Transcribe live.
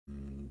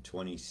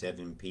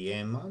11:27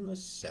 p.m. on the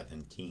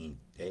 17th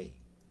day,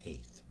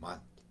 8th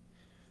month,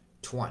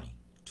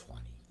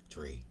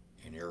 2023.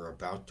 And they're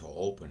about to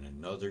open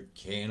another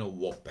can of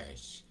whoop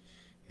ass.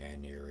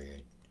 And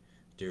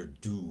they're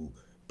due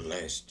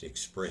blast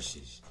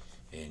expresses.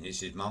 And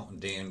this is Mountain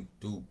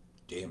Dew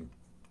can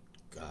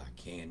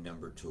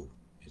number 2.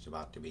 Is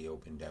about to be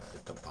opened up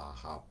with the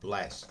Baja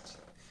Blast.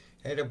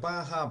 And the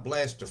Baja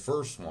Blast, the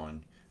first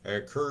one,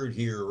 occurred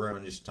here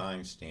around this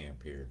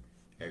timestamp here.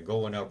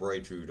 Going up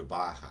right through the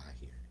Baja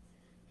here,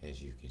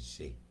 as you can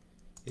see.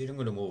 And I'm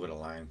going to move it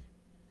along.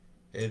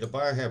 The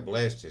Baja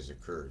Blast has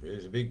occurred.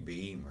 There's a big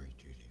beam right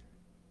through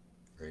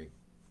there. Right?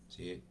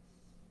 See it?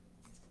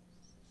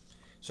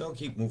 So I'll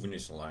keep moving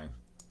this along.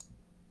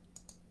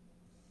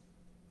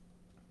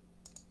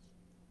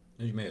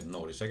 As you may have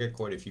noticed, I got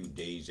quite a few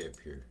days up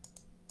here.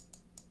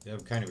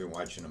 I've kind of been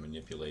watching them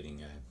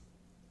manipulating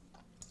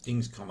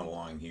things coming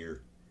along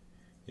here.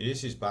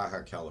 This is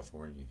Baja,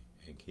 California,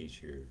 in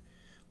case you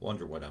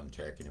wonder what I'm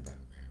talking about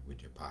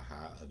with the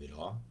Baja of it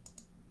all.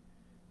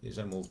 As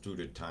I move through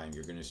the time,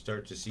 you're going to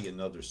start to see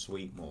another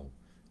sweep move.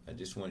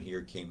 This one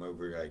here came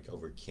over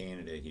over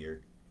Canada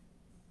here.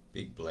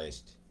 Big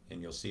blast. And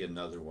you'll see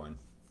another one.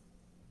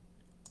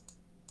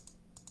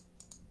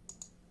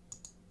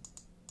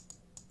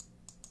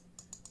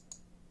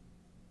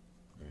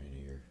 Right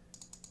here.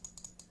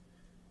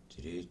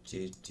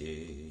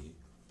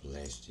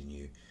 Blasting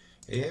you.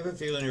 I have a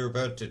feeling you're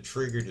about to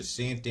trigger the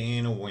Santa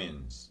Ana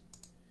winds.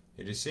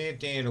 The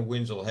Santa Ana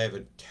winds will have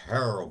a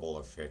terrible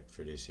effect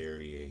for this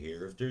area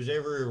here. If there's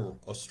ever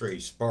a stray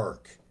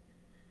spark,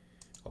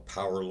 a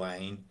power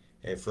line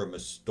from a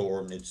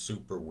storm that's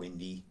super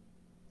windy,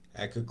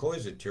 that could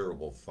cause a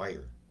terrible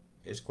fire.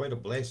 It's quite a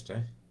blast, huh?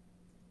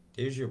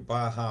 There's your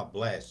Baja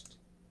Blast.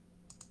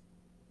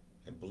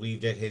 I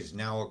believe that has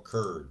now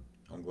occurred.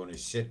 I'm going to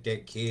set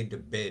that kid to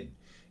bed.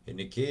 And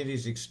the kid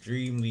is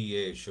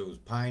extremely, shows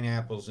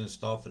pineapples and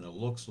stuff, and it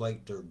looks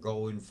like they're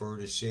going for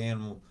the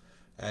San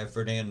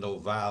Fernando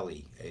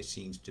Valley. It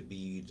seems to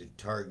be the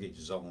target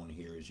zone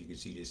here, as you can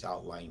see this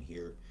outline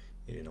here,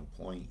 and I'm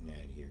pointing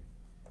at here.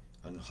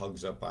 And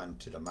hugs up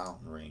onto the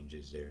mountain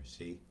ranges there.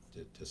 See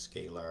the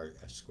scalar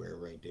square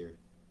right there.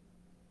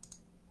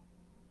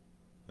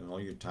 And all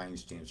your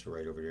timestamps are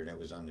right over there. That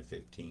was on the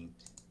 15th.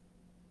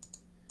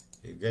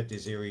 You've got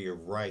this area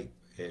ripe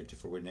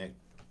for when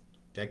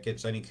that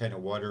gets any kind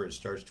of water, it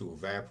starts to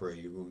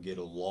evaporate. You're going to get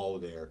a lull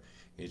there.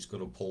 It's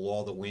going to pull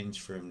all the winds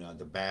from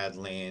the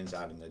badlands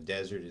out in the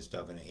desert and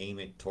stuff and aim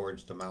it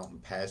towards the mountain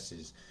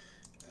passes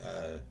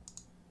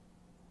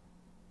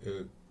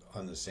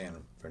on the San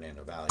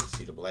Fernando Valley.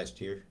 See the blast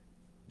here?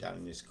 Down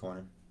in this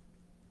corner?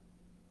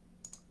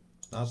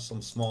 It's not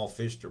some small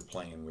fish they're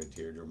playing with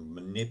here. They're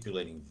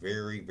manipulating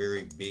very,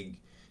 very big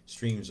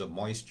streams of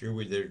moisture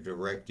with their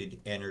directed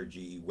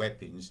energy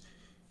weapons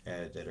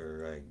that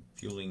are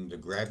fueling the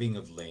grabbing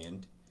of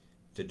land,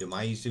 the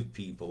demise of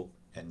people,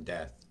 and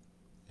death.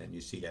 And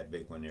you see that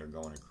big one there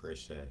going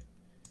across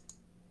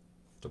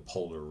the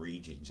polar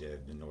regions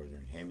of the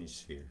northern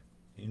hemisphere.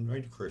 And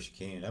right across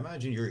Canada.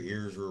 Imagine your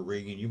ears were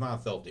ringing. You might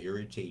have felt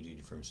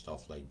irritated from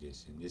stuff like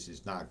this. And this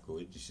is not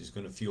good. This is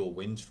going to fuel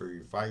winds for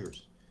your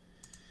fires.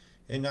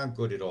 And not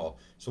good at all.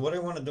 So what I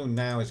want to do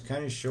now is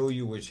kind of show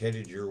you what's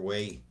headed your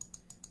way.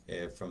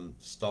 From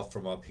stuff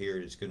from up here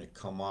that's going to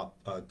come up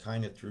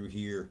kind of through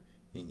here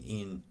and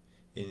in,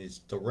 and it's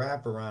the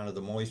wraparound of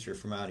the moisture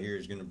from out here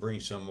is going to bring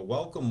some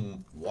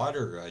welcome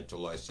water to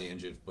Los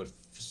Angeles, but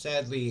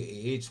sadly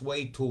it's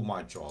way too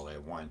much all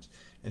at once.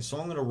 And so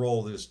I'm going to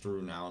roll this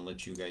through now and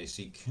let you guys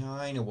see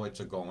kind of what's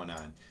going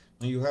on.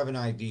 Now you have an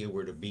idea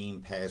where the beam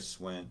paths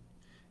went,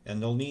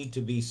 and there'll need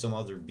to be some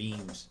other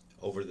beams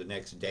over the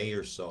next day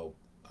or so.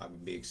 I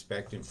would be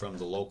expecting from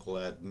the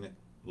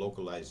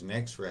localized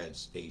NEXRAD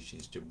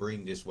stations to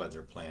bring this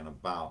weather plan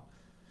about.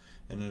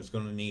 And it's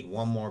going to need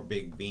one more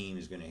big beam.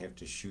 Is going to have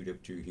to shoot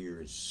up through here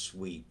and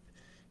sweep.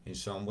 And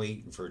so I'm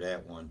waiting for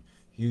that one.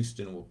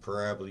 Houston will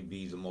probably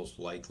be the most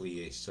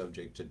likely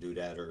subject to do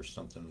that, or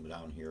something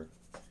down here.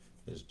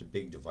 There's the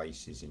big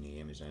devices in the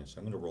Amazon. So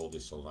I'm going to roll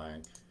this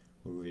along.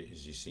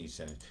 As you see,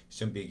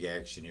 some big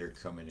action here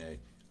coming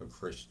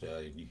across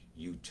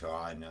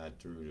Utah and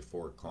through the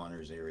Four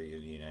Corners area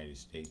of the United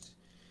States.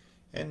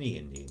 And the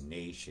Indian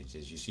nations.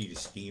 As you see the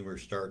steamer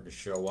starting to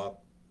show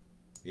up.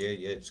 Yeah,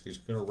 it's going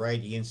to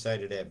ride the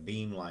inside of that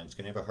beam line. It's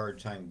going to have a hard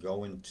time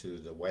going to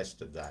the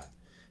west of that,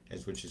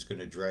 which is going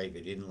to drive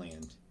it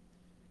inland.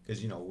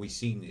 Because, we've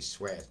seen this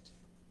sweat,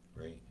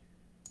 right?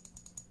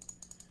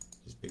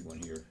 This big one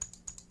here.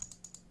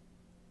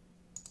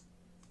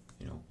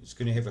 It's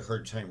going to have a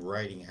hard time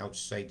riding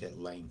outside that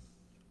line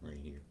right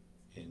here.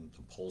 And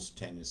the pulse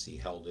tendency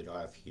held it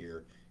off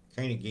here.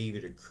 Kind of gave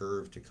it a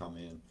curve to come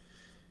in.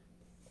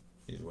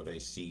 Is what I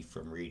see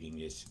from reading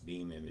this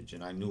beam image,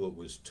 and I knew it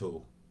was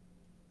two,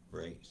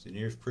 right? So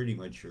there's pretty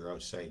much your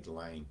outside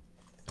line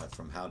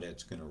from how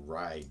that's going to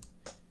ride.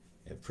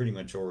 Pretty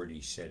much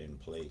already set in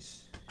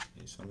place.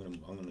 Okay, so I'm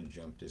gonna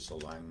jump this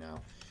along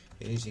now.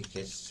 As it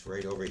gets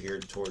right over here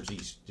towards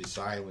this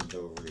island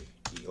over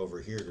over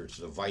here there's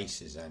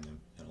devices on them,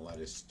 and a lot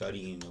of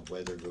studying of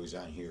weather goes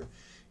on here.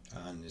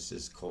 And this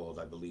is called,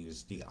 I believe,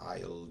 it's the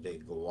Isle de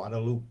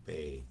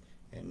Guadalupe,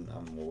 and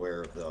I'm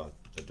aware of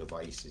the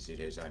devices it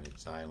has on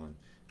its island.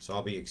 So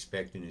I'll be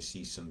expecting to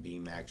see some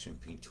beam action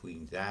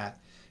between that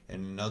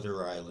and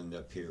another island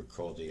up here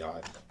called the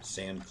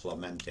San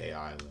Clemente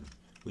Island,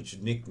 which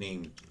is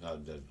nicknamed, a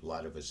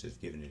lot of us have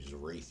given it as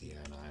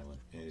Raytheon Island,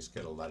 and it's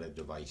got a lot of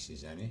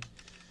devices in it.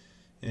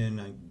 And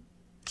at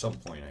some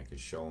point I could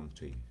show them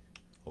to you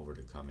over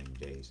the coming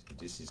days.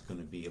 This is going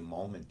to be a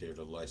moment there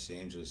that Los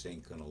Angeles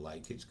ain't going to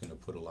like. It's going to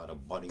put a lot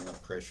of butting up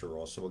pressure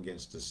also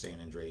against the San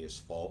Andreas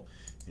Fault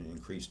and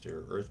increase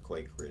their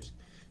earthquake risk.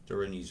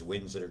 During these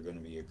winds that are going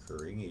to be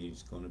occurring,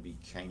 it's going to be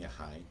kind of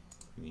high.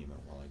 Give me a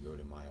minute while I go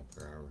to mile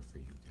per hour for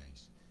you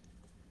guys.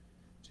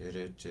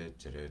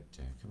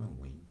 Come on,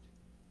 wind.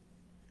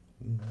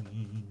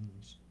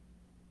 Winds.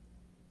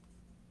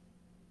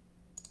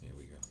 There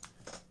we go.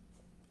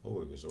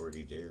 Oh, it was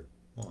already there.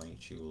 Oh,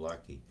 ain't you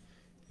lucky.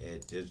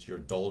 There's your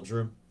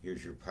doldrum.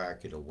 Here's your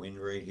pocket of wind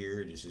right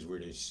here. This is where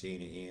the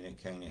Santa Ana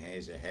kind of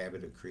has a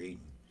habit of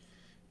creating.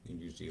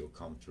 And usually it'll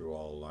come through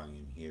all along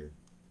in here.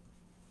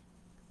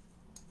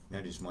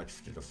 Not as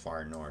much to the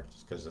far north.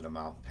 It's because of the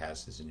mountain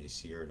passes in the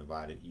Sierra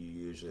Nevada.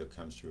 Usually it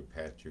comes through a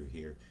path through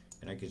here.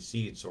 And I can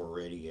see it's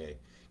already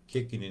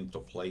kicking into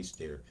place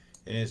there.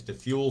 And as the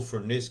fuel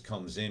from this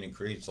comes in and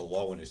creates a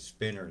low in a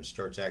spinner and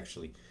starts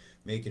actually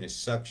making a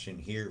suction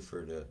here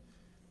for the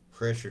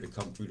pressure to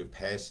come through the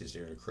passes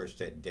there and crush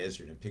that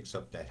desert and picks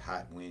up that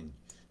hot wind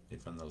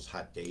from those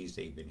hot days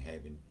they've been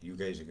having, you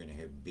guys are going to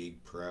have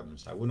big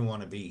problems. I wouldn't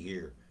want to be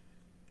here,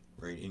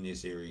 right in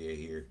this area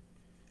here,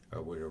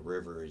 where the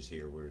river is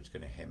here, where it's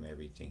going to hem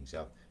everything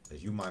up,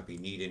 as you might be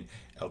needing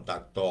el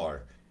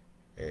doctor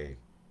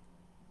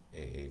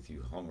if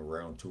you hung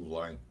around too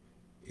long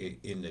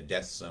in the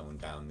death zone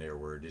down there,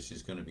 where this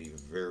is going to be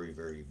very,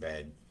 very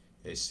bad.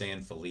 As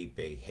San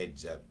Felipe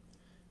heads up,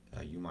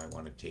 you might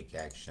want to take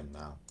action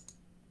now.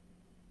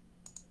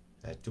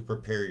 To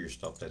prepare your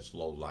stuff that's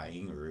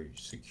low-lying, or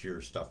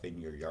secure stuff in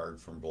your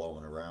yard from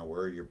blowing around.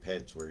 Where are your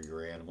pets? Where are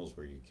your animals?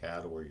 Where are your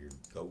cattle? Where are your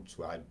goats?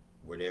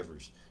 Whatever.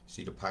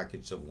 See the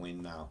pockets of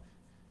wind now.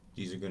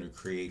 These are going to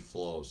create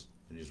flows.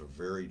 And these are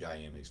very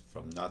dynamic.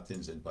 From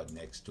nothings and but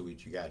next to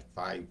it, you got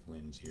 5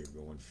 winds here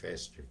going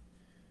faster.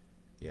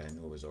 Yeah, I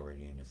knew it was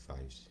already in the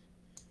 5s.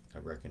 I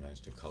recognize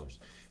the colors.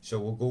 So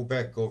we'll go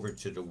back over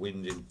to the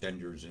wind and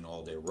thunders and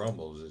all their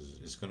rumbles.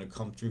 It's going to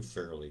come through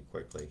fairly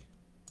quickly.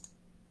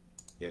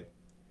 Yep.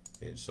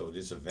 And so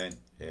this event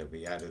will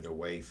be out of the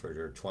way for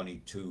their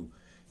 22,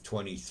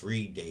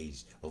 23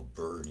 days of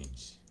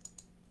burnings.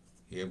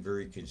 Yeah, I'm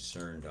very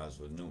concerned as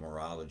with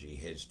numerology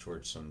heads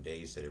towards some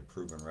days that have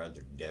proven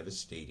rather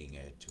devastating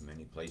to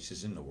many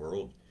places in the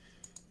world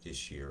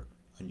this year.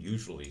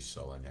 Unusually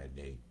so on that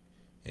date.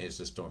 As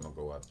the storm will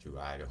go up through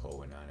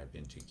Idaho and on up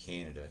into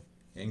Canada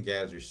and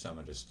gather some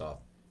of the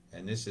stuff.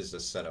 And this is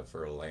a setup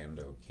for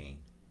Orlando, King.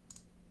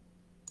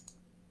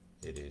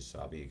 It is. So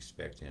I'll be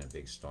expecting a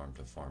big storm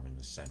to form in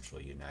the central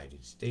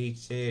United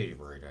States. Hey,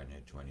 right on the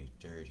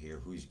 23rd here.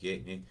 Who's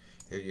getting it?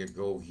 Here you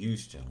go,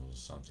 Houston. A little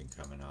something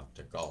coming off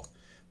the Gulf.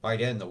 By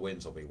then, the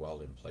winds will be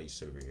well in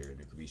place over here, and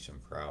there could be some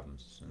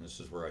problems. And this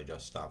is where I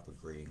just stop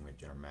agreeing with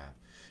their map.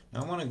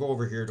 Now, I want to go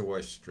over here to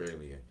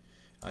Australia.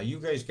 You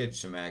guys get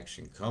some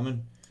action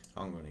coming.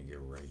 I'm going to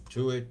get right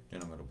to it.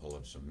 Then I'm going to pull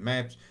up some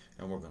maps,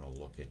 and we're going to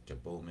look at the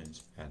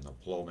Bowmans and the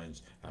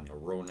Plowmans and the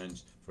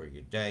Ronans for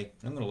your day.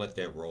 I'm going to let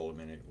that roll a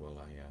minute while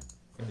I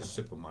get a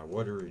sip of my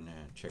water and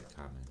check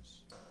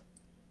comments.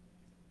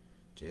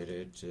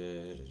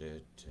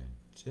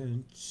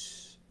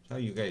 How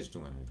you guys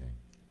doing today?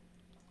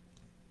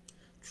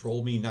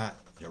 Troll me not,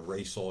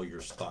 erase all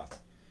your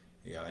stuff.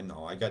 Yeah, I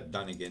know. I got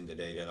done again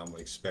today that I'm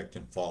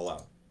expecting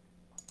fallout.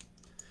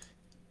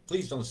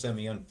 Please don't send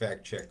me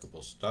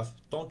unfact-checkable stuff.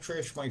 Don't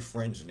trash my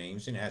friends'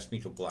 names and ask me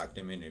to block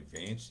them in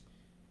advance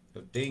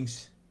of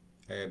things.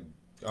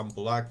 I'm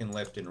blocking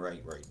left and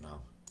right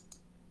now.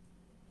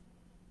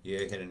 Yeah,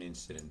 I had an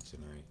incident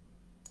tonight.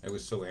 I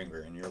was so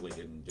angry I nearly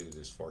didn't do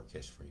this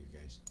forecast for you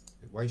guys.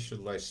 Why should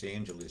Los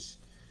Angeles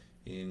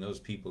and those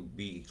people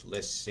be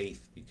less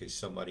safe because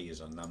somebody is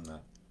a numbnut?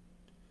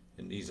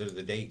 And these are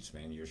the dates,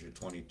 man. Here's your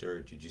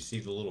 23rd. Did you see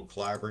the little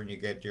clobbering you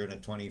get there on the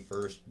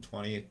 21st and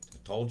 20th? I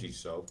told you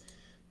so.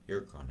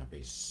 You're going to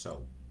be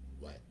so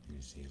wet,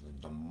 New Zealand.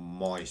 The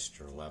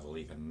moisture level,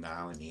 even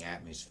now in the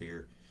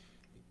atmosphere,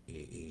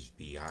 is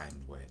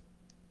beyond wet.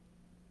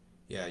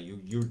 Yeah,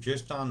 you're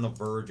just on the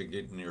verge of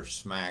getting your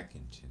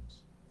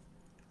smackingtons,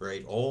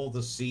 right? All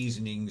the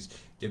seasonings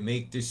to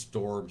make the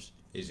storms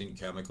isn't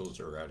chemicals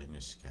are out in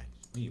the sky.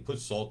 When you put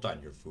salt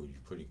on your food,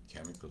 you're putting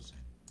chemicals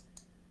in.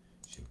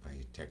 So by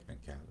a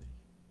technicality.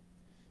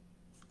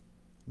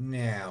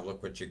 Now,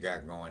 look what you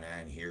got going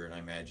on here, and I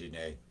imagine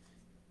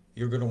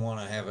you're going to want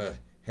to have a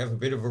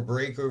bit of a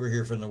break over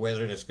here from the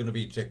weather that's going to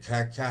be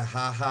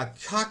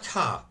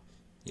ta-ka-ha-ha-ka-ka.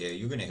 Yeah,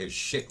 you're going to have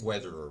shit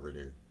weather over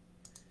there.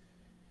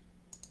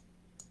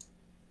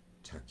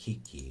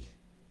 Takiki.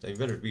 They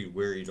better be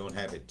where you don't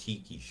have a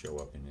tiki show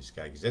up in the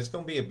sky, because that's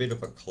going to be a bit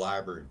of a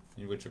clobber,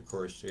 in which, of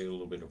course, a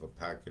little bit of a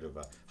pocket of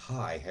a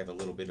high, have a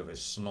little bit of a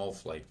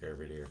snowflake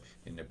over there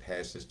in the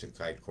passes to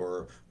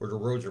Kaikoura, where the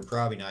roads are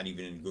probably not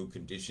even in good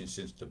condition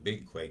since the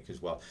big quake,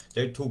 because, well,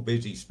 they're too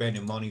busy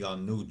spending money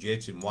on new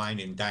jets and wine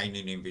and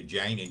dining and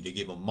vagina to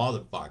give a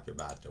motherfucker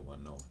about the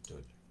one. No,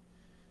 dude.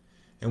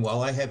 And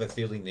while I have a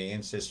feeling the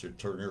ancestor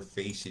turned their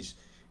faces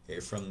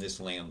from this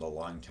land a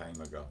long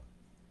time ago,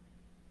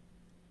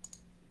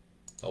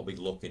 they'll be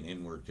looking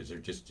inward because they're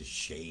just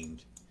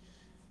ashamed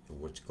of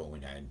what's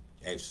going on.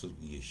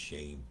 Absolutely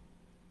ashamed.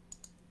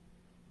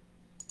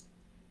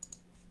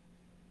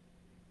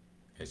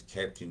 As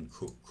Captain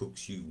Cook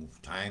cooks you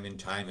time and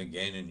time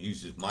again and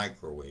uses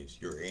microwaves,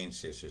 your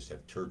ancestors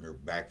have turned their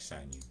backs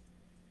on you.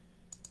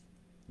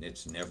 And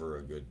it's never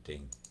a good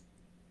thing.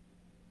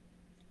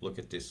 Look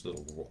at this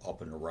little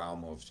up and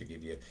around moves to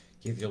give you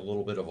a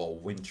little bit of a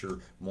winter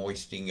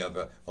moistening of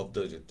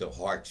the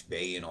Hawke's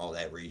Bay and all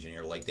that region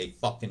here, like they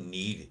fucking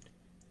need it.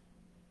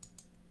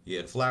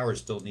 Yeah, the flowers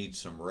still need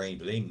some rain,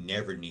 but they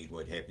never need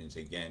what happens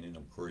again. And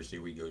of course,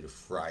 here we go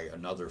to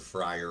another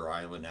Fryer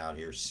Island out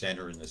here,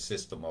 centering the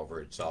system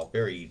over itself.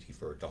 Very easy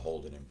for it to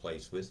hold it in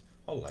place with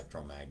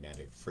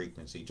electromagnetic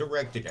frequency,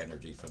 directed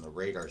energy from the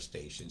radar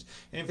stations.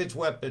 And if it's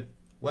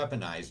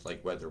weaponized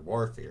like weather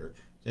warfare,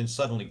 then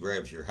suddenly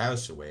grabs your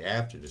house away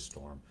after the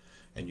storm,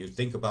 and you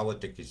think about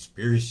what the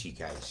conspiracy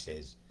guy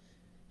says,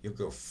 you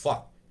go,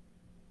 fuck,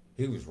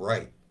 he was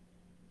right.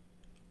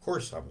 Of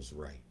course I was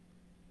right.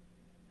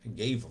 I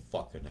gave a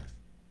fuck enough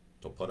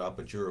to put up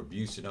with your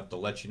abuse, enough to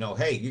let you know,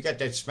 hey, you got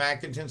that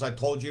Smackingtons I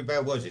told you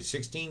about, was it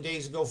 16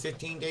 days ago,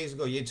 15 days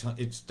ago?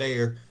 It's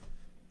there.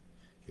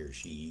 Here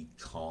she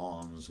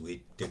comes with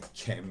the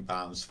chem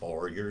bombs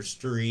for your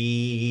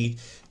street.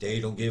 They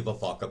don't give a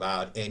fuck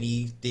about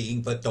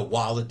anything but the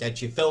wallet that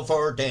you fill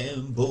for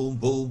them. Boom,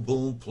 boom,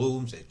 boom,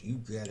 plumes. And you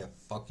got a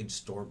fucking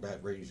store bat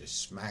ready to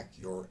smack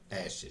your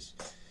asses.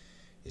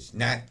 It's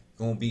not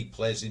going to be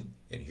pleasant,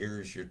 and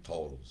here's your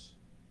totals.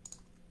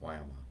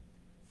 Wow.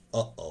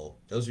 Uh-oh.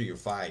 Those are your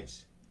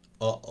fives.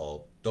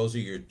 Uh-oh. Those are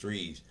your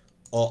threes.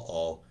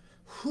 Uh-oh.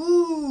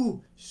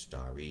 Whoo!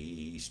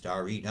 Starry,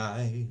 starry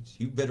nights.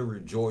 You better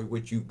enjoy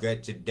what you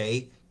got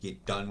today.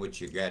 Get done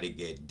what you gotta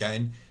get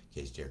done,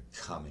 because they're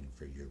coming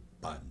for your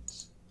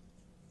buns.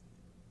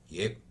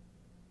 Yep.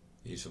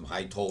 Here's some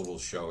high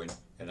totals showing.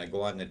 And I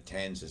go on the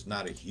tens. It's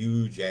not a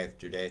huge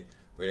after that,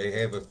 but I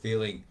have a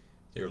feeling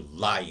they're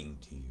lying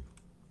to you.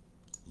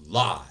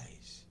 Lies.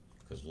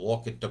 Because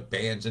look at the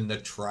bands in the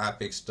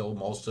tropics. Still,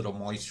 most of the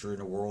moisture in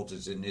the world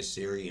is in this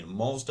area, and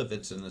most of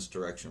it's in this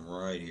direction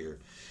right here.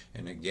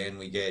 And again,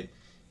 we get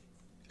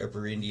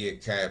Upper India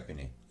capping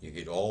it. You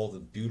get all the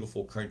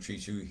beautiful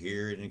countries you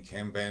hear, and the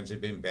Kambams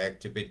have been back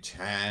to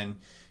Bataan,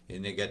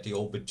 and they got the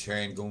old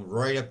Bataan going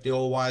right up the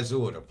old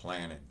wazoo of the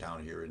planet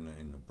down here in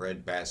the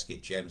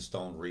breadbasket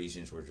gemstone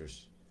regions, where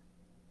there's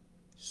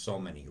so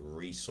many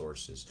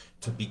resources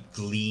to be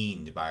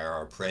gleaned by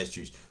our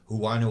oppressors who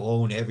want to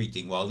own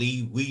everything while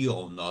we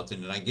own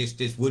nothing. And I guess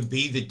this would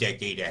be the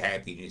decade of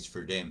happiness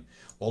for them.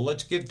 Well,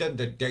 let's give them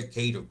the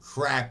decade of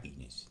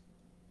crappiness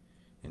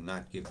and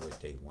not give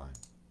what they want.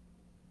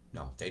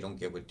 No, they don't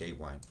get what they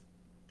want.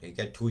 They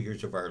got 2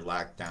 years of our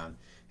lockdown,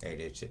 and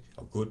it's a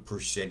good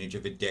percentage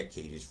of a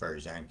decade as far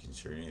as I'm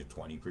concerned.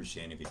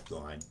 20% of it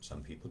gone.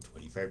 Some people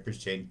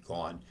 25%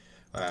 gone,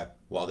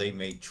 while they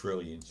make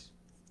trillions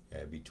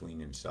between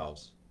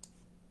themselves.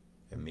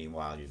 And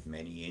meanwhile, there's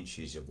many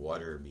inches of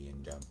water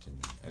being dumped in,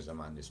 as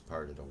I'm on this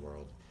part of the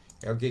world.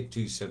 I'll get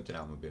to something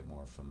I'm a bit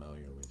more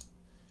familiar with.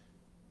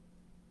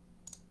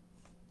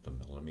 The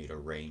millimeter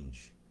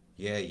range.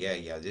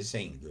 Yeah, this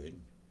ain't good.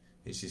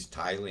 This is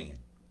Thailand.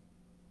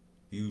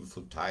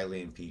 Beautiful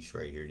Thailand piece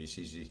right here. This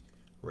is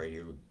right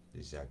here.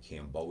 This is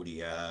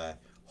Cambodia.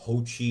 Ho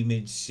Chi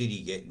Minh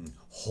City getting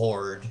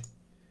whored.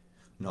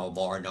 No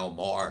more, no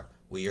more.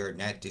 We are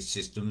not the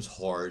system's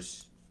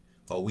whores.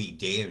 But we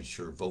damn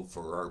sure vote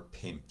for our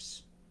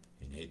pimps.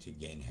 And it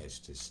again has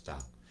to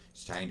stop.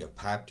 It's time to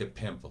pop the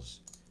pimples.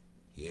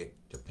 Yeah,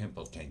 the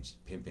pimpletons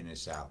pimping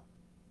us out.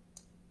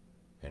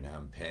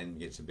 And Penn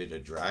gets a bit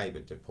of dry,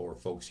 but the poor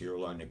folks here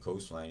along the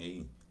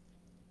coastline,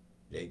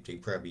 they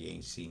probably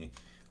ain't seen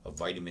a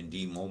vitamin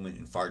D moment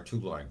in far too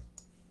long.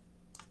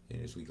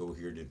 And as we go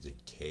here to the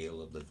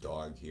tail of the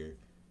dog here,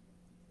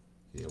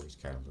 it always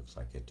kind of looks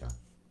like a dog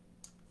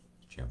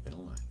jumping a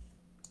line.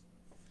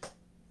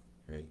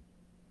 Right?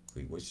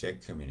 Wait, what's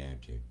that coming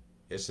out to?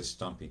 It's a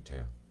stumpy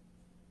tail.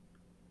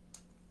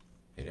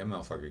 Hey, that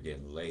motherfucker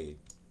getting laid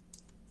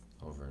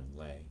over in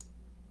Lay.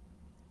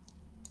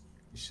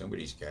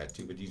 Somebody's got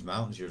to, but these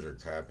mountains here are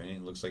copping.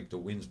 It looks like the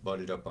wind's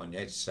butted up on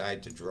that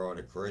side to draw it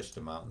across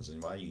the mountains,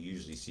 and while you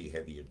usually see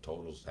heavier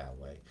totals that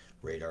way,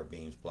 radar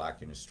beams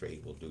blocking the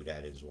strait will do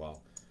that as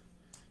well.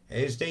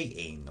 As they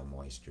aim the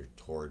moisture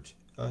towards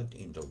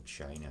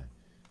Indochina.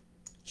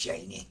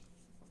 China.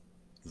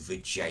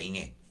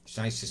 Vagina. It's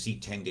nice to see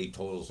 10-day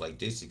totals like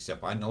this,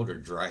 except I know they're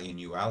drying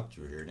you out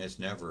through here, and that's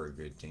never a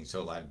good thing.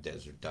 So a lot of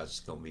desert dust is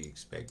going to be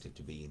expected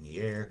to be in the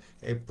air.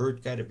 Hey,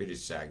 Bert, got a bit of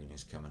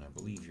sagginess coming. I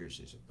believe yours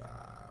is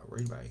about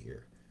right about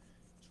here.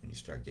 That's when you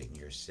start getting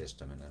your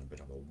system, and then a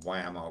bit of a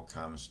whammo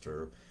comes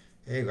through.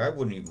 Hey, I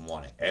wouldn't even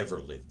want to ever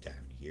live down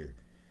here.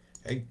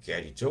 Hey,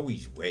 God, it's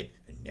always wet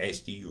and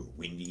nasty or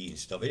windy and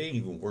stuff. It ain't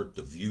even worth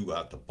the view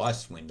out the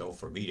bus window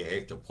for me to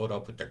have to put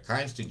up with the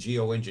constant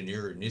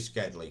geoengineer and this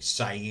guy like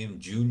Siam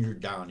Jr.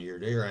 down here.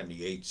 They're on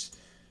the eights.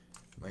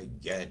 My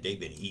God, they've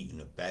been eating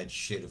the bad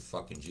shit of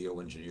fucking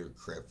geoengineer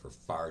crap for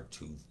far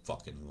too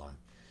fucking long.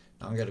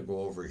 Now I gotta go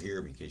over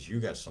here because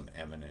you got some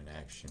eminent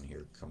action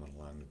here coming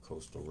along the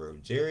coastal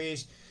roads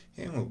areas,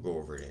 and we'll go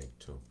over that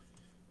too.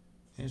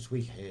 As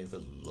we have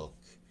a look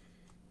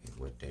at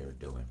what they're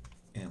doing,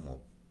 and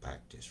we'll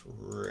pack this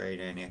right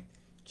on there.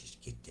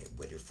 Just get that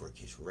weather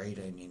forecast right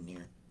on in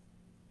there.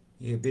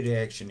 Yeah, a bit of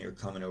action here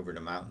coming over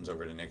the mountains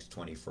over the next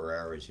 24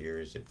 hours here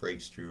as it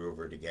breaks through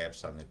over the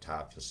gaps on the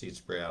top. You'll see it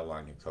spread out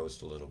along the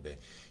coast a little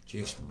bit.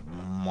 Just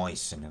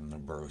moistening the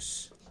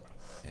brush.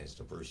 As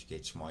the brush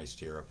gets moist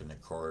here up in the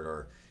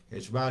corridor.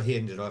 It's about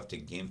hitting it off to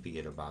Gimpy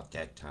at about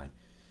that time.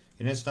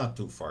 And it's not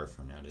too far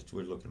from now.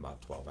 We're looking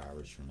about 12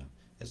 hours from now.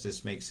 As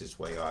this makes its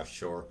way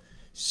offshore.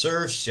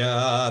 Surf's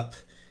up!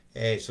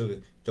 Hey, so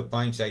the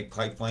Bindside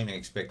pipeline, I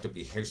expect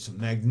to have some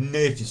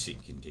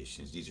magnificent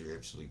conditions. These are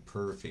absolutely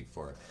perfect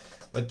for it.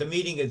 But the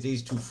meeting of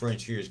these two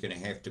fronts here is going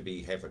to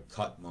have a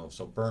cut move.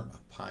 So Burnt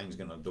Pine's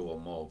going to do a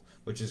move,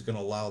 which is going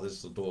to allow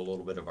this to do a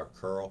little bit of a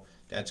curl.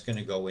 That's going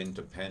to go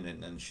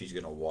independent, and she's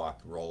going to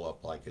roll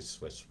up like a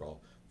Swiss roll.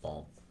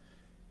 Boom.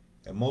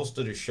 And most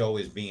of the show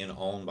is being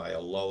owned by a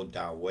load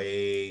down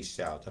way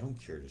south. I don't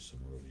care that some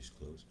road is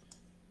closed.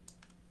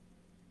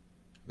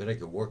 But I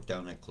could work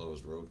down that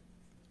closed road.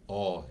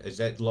 Oh, as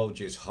that load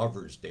just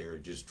hovers there,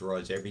 it just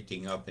draws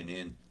everything up and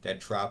in. That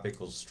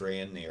tropical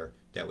strand there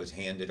that was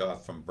handed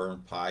off from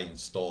Burnt Pie and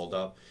stalled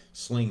up,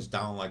 slings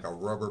down like a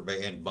rubber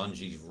band,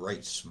 bungees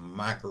right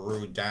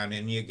smackaroo down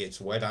in you,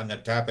 gets wet on the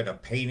top of the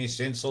Penis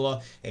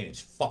Insula, and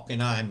it's fucking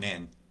on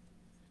then.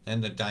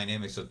 Then the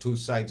dynamics of two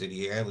sides of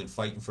the island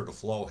fighting for the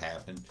flow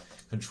happen.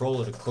 Control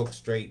of the Cook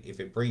Strait, if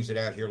it brings it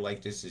out here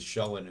like this is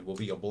showing, it will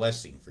be a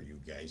blessing for you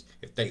guys.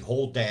 If they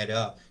hold that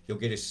up, you'll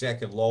get a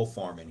second low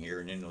form in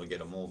here, and then you'll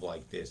get a move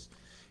like this.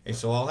 And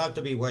so I'll have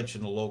to be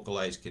watching the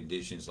localized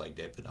conditions like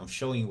that, but I'm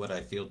showing you what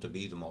I feel to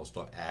be the most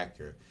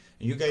accurate.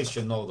 And you guys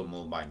should know the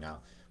move by now.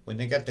 When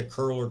they got the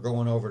curler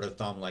going over the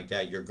thumb like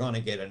that, you're going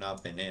to get an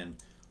up and in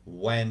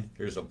when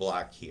there's a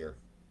block here.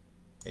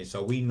 And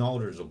so we know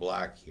there's a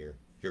block here.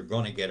 You're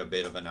going to get a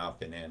bit of an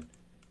up and in.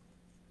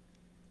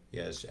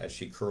 Yes, as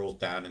she curls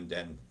down and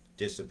then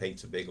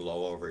dissipates a big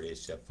low over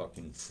this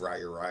fucking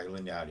Friar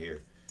Island out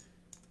here.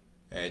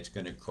 It's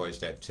going to cause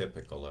that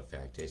typical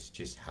effect. It's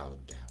just how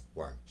that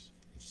works.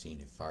 I've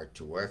seen it far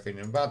too often,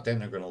 and about then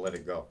they're going to let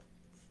it go.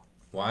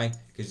 Why?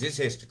 Because this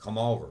has to come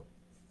over.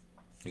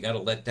 You got to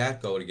let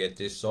that go to get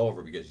this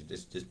over, because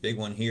this big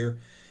one here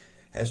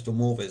has to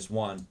move as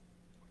one.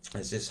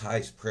 As this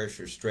high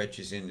pressure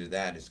stretches into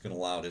that, it's going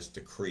to allow this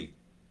to creep.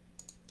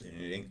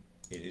 And it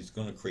is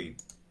going to creep.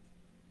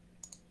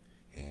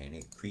 And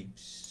it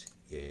creeps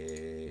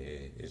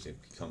as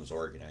it becomes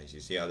organized.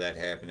 You see how that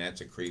happened? That's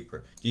a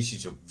creeper. This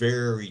is a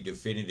very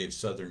definitive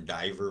southern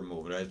diver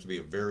move. It has to be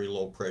a very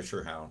low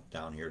pressure hound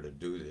down here to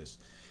do this.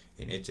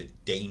 And it's a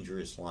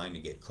dangerous line to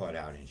get caught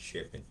out in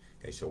shipping.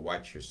 Okay, so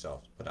watch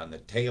yourself. But on the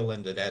tail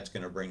end of that's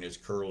going to bring this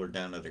curler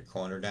down to the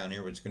corner down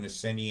here. It's going to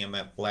send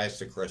EMF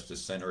blasts across the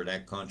center of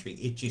that country.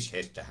 It just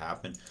has to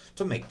happen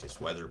to make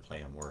this weather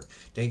plan work.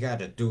 They got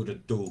to do the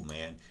do,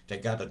 man. They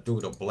got to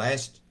do the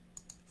blast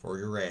for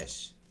your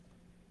ass.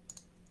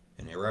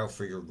 And they're out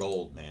for your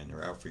gold, man.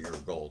 They're out for your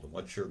gold. And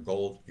what's your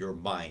gold? Your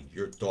mind,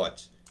 your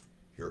thoughts,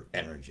 your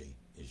energy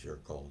is your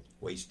gold.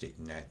 Waste it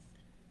in that.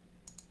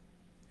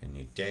 And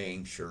you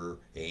dang sure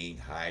ain't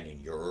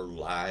hiding your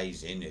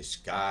lies in the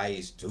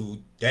skies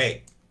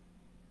today.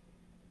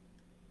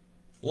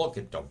 Look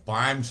at the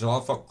bombs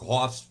off of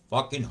Goff's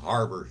fucking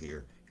harbor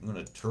here. I'm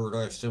going to turn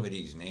off some of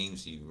these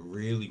names so you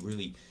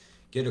really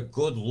get a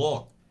good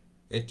look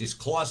at this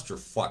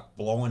clusterfuck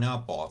blowing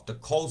up off the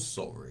coast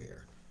over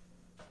here.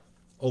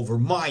 Over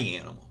my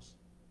animals.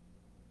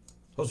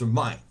 Those are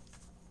mine.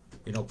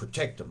 You know,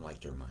 protect them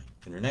like they're mine.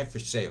 And they're not for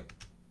sale.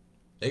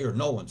 They are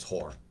no one's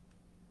whore.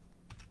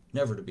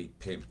 Never to be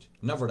pimped.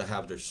 Never to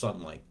have their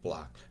sunlight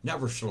blocked.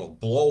 Never should a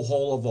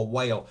blowhole of a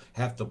whale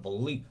have to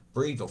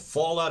breathe a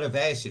fallout of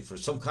acid for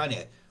some kind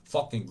of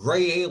fucking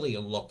gray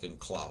alien looking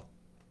cloud.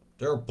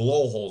 Their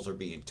blowholes are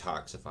being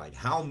toxified.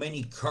 How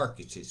many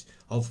carcasses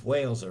of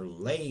whales are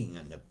laying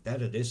on the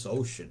bed of this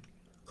ocean,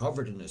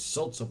 covered in the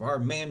silts of our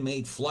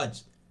man-made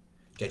floods,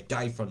 that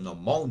die from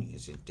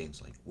pneumonias and things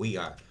like we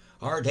are?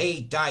 Are they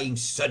dying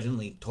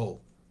suddenly too?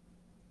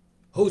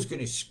 Who's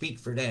going to speak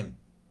for them?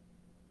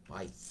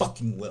 I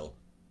fucking will.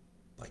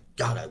 By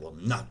God, I will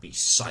not be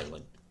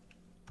silent.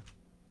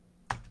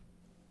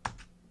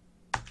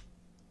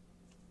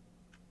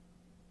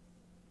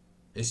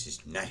 This is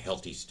not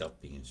healthy stuff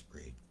being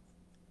sprayed.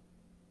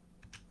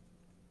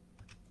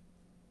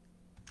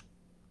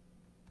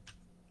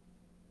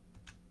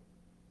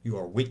 You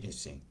are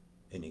witnessing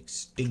an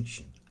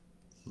extinction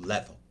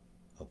level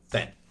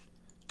event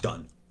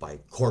done by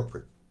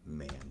corporate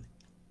man.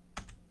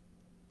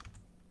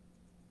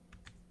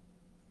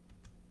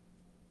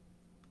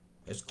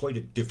 That's quite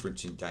a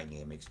difference in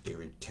dynamics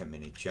there in 10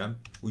 minutes, Jim.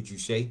 Would you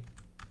say?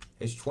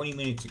 That's 20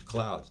 minutes of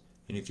clouds.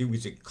 And if it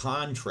was a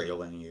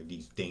contrail, any of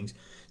these things,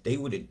 they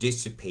would have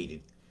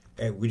dissipated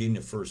within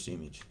the first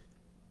image.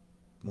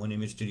 One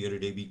image to the other,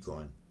 they'd be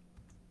gone.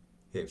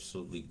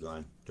 Absolutely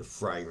gone. The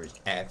fryer is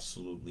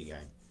absolutely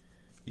gone.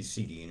 You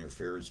see the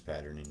interference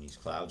pattern in these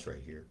clouds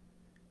right here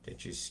that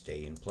just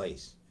stay in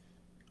place,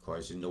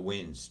 causing the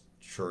winds,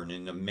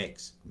 churning the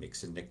mix,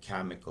 mixing the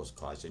chemicals,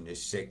 causing the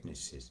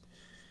sicknesses.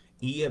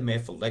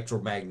 EMF,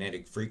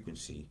 electromagnetic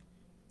frequency,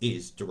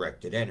 is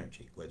directed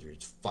energy. Whether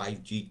it's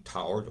 5G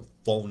tower, the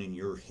phone in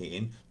your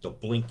hand, the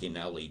blinking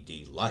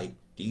LED light,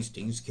 these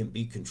things can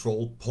be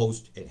controlled,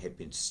 pulsed, and have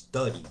been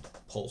studied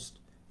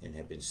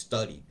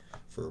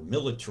for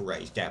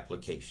militarized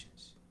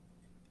applications.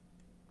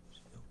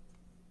 So,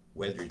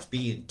 whether it's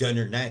being done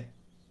or not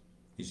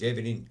is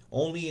evident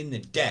only in the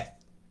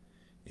death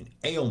and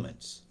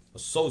ailments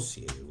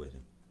associated with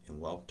them. And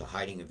well, the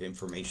hiding of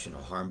information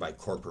or harm by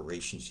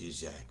corporations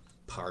is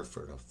par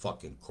for the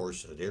fucking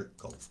course of their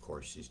golf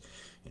courses.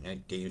 And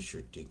that damn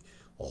sure thing,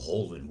 a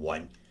hole in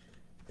one,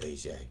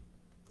 is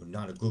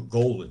not a good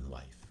goal in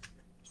life.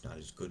 It's not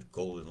as good a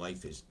goal in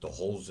life as the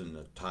holes in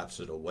the tops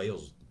of the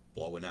whales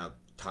blowing out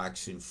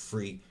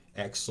toxin-free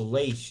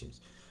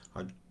exhalations.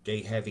 Are they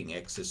having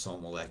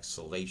exosomal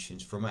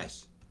exhalations from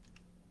us?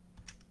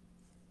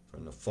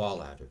 From the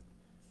fallout of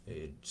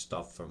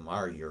stuff from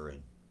our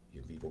urine.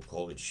 People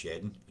call it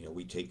shedding.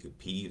 We take a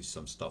pee of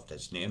some stuff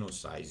that's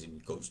nano-sized and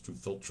it goes through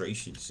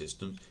filtration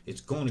systems. It's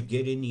going to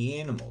get in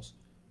the animals.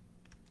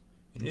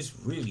 And this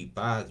really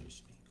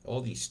bothers me.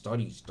 All these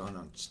studies done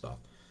on stuff.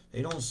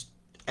 They don't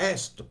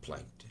ask the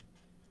plankton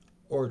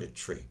or the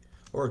tree,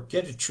 or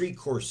get a tree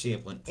core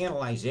sample and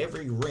analyze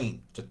every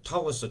ring to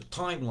tell us a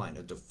timeline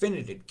of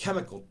definitive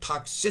chemical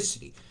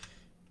toxicity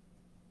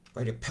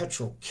by the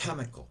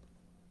petrochemical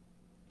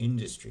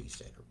industries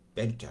that are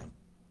bent on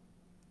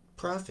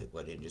profit.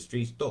 What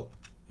industries do.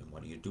 And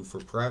what do you do for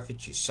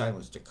profit? You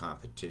silence the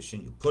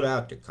competition, you put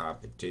out the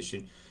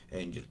competition,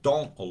 and you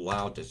don't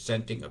allow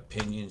dissenting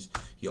opinions.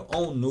 You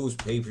own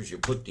newspapers, you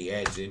put the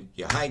ads in,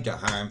 you hide the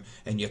harm,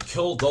 and you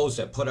kill those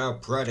that put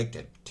out product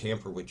that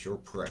tamper with your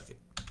profit.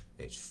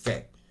 It's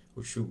fact.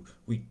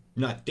 We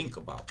not think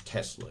about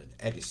Tesla and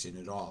Edison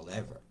at all,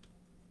 ever.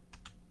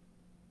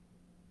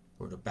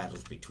 Or the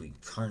battles between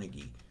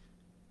Carnegie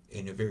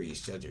and the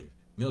various other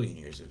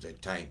millionaires of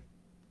that time.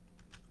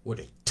 What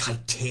a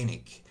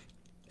titanic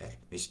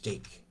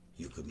mistake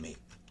you could make.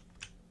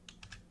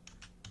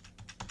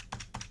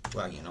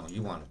 Well,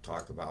 you want to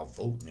talk about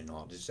voting and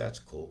all this, that's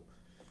cool.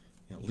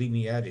 Leave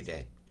me out of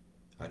that.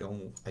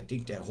 I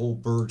think that whole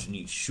bird's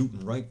needs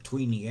shooting right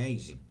between the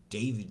eyes, and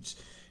David's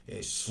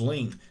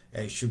sling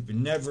should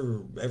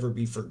never ever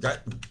be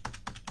forgotten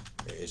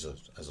as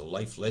a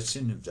life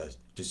lesson of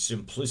the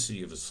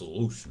simplicity of a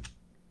solution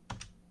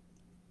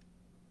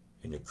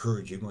and the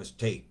courage you must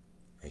take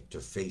to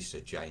face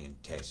a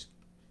giant task.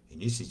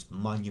 And this is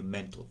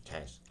monumental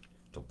task,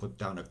 to put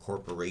down a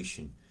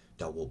corporation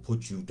that will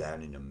put you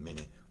down in a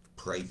minute.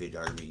 Private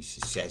armies,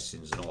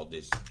 assassins, and all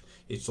this.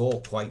 It's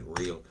all quite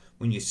real.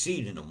 When you see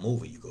it in a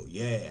movie, you go,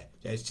 yeah,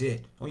 that's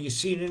it. When you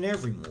see it in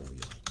every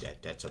movie like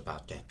that, that's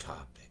about that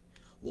topic.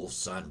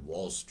 Wolf's on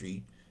Wall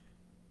Street.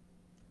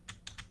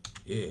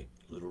 Yeah,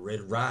 Little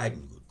Red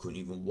Riding Hood couldn't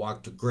even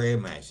walk to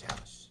Grandma's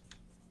house.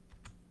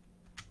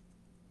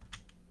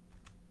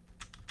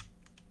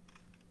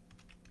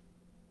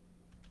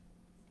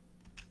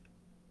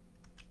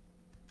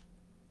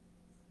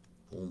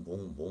 Boom,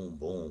 boom, boom,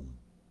 boom.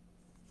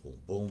 Boom,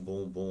 boom,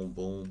 boom, boom,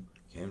 boom.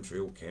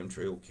 Chemtrail,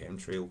 chemtrail,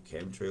 chemtrail,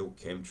 chemtrail,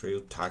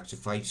 chemtrail.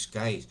 Toxified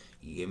skies.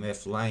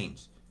 EMF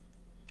lines.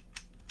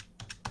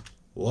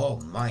 Whoa,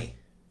 my.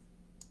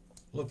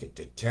 Look at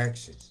the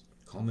Texans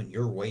coming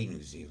your way,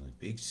 New Zealand.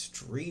 Big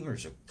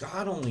streamers of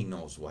God only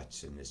knows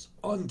what's in this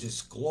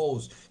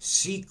undisclosed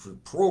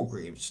secret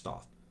program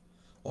stuff.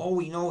 All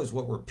we know is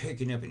what we're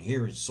picking up in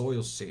here in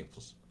soil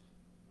samples.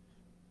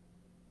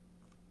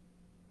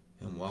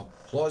 And while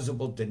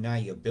plausible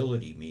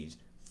deniability means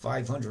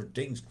 500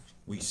 things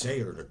we say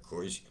are the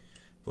cause,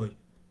 but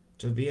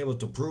to be able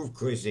to prove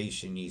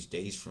causation these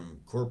days from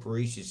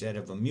corporations that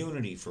have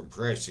immunity from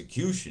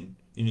prosecution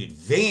in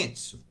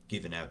advance of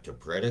giving out the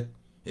product,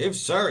 I'm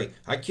sorry,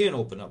 I can't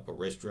open up a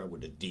restaurant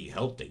with a D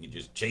health thing and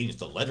just change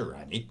the letter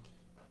on it.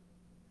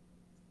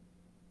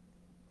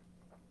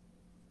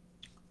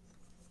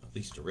 At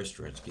least the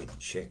restaurant's getting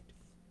checked.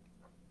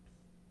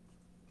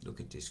 Look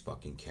at this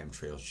fucking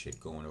chemtrail shit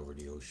going over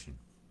the ocean.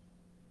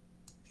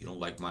 If you don't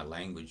like my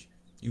language,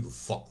 you can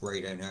fuck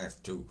right on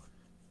off too.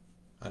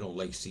 I don't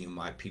like seeing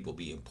my people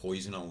being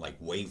poisoned. I don't like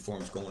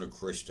waveforms going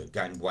across the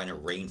Gondwana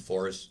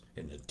rainforest,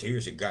 and the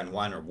tears of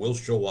Gondwana will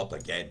show up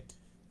again.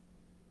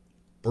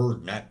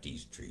 Burn not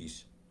these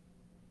trees.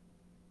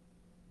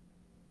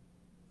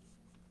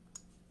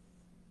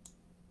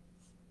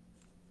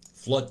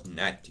 flooding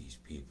at these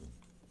people.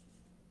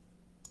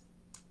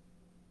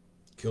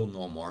 Kill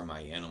no more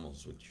my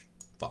animals with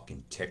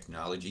fucking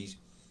technologies.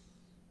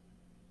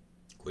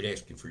 Quit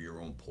asking for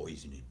your own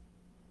poisoning.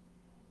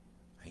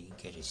 I ain't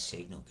get a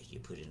signal because you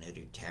put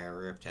another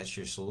tower up. That's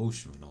your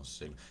solution for no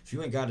signal. If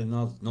you ain't got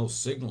no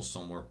signal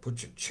somewhere,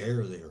 put your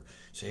chair there.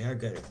 Say, I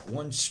got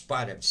one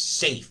spot I'm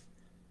safe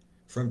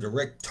from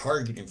direct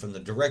targeting, from the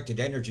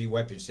directed energy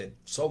weapons that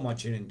so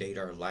much inundate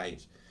our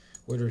lives.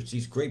 Whether it's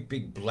these great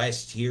big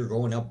blasts here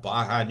going up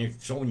Baja and they're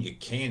showing you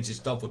cans and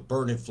stuff with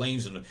burning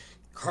flames and the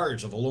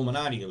cards of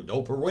Illuminati with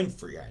Oprah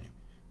Winfrey on it.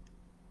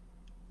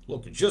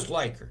 Looking just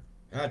like her.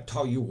 I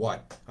tell you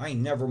what, I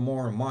never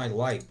more in my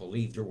life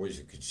believed there was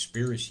a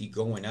conspiracy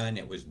going on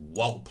that was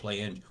well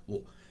planned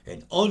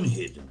and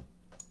unhidden.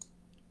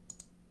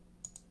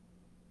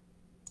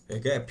 They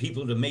got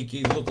people to make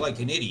you look like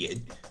an idiot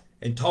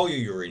and tell you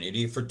you're an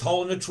idiot for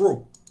telling the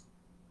truth.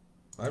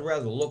 I'd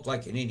rather look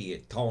like an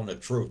idiot telling the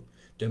truth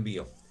than be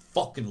a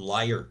fucking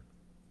liar.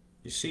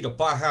 You see the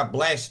Baja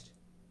blast?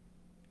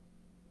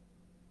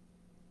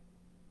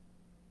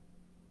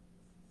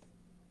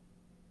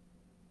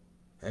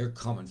 They're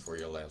coming for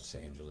you, Los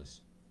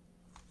Angeles.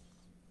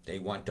 They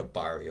want the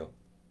barrio.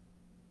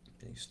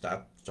 They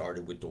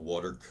started with the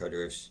water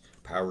cutoffs,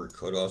 power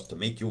cutoffs to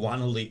make you want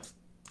to leave.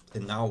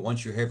 And now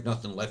once you have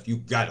nothing left, you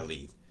gotta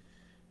leave.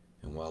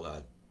 And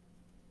while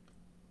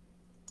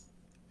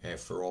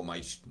for all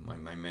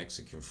my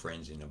Mexican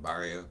friends in the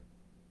barrio,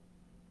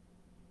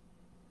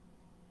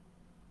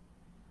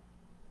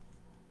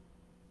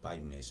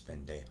 Biden es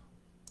pendejo.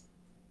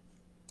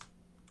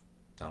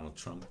 Donald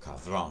Trump,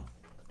 cabrón.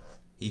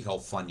 He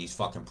helped fund these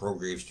fucking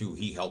programs too.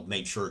 He helped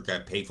make sure it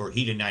got paid for.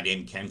 He did not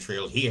end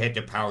chemtrails. He had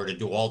the power to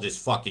do all this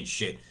fucking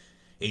shit.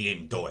 He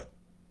didn't do it.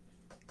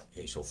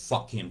 Okay, so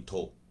fuck him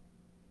too.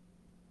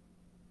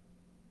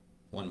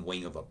 One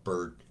wing of a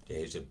bird that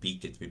has a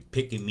beak that's been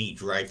picking me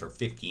dry for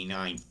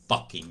 59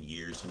 fucking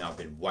years, and I've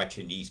been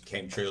watching these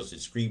chemtrails and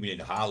screaming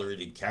and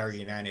hollering and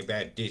carrying on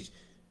about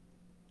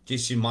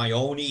this in my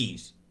own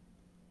ease.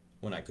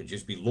 When I could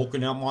just be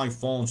looking at my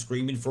phone,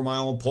 screaming for my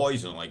own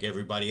poison like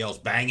everybody else,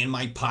 banging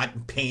my pot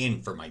and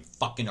pan for my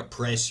fucking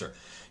oppressor.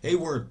 They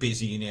weren't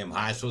busy in them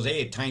hospitals.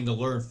 They had time to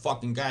learn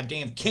fucking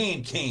goddamn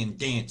can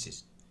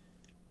dances.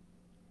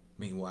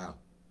 Meanwhile,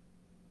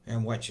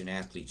 I'm watching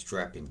athletes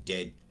dropping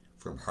dead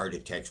from heart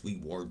attacks we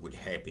warned would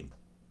happen.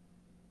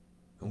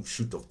 Don't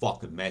shoot the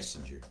fucking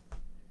messenger.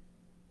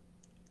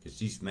 Because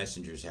these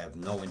messengers have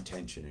no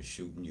intention of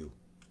shooting you.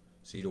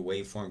 See the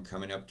waveform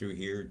coming up through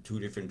here, two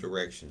different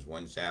directions.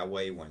 One's that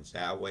way, one's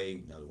that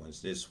way, another one's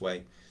this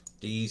way.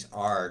 These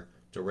are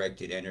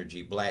directed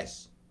energy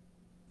blasts.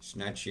 It's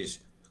not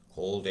just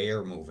cold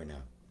air moving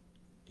up.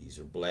 These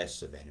are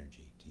blasts of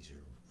energy. These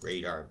are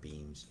radar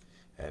beams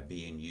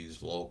being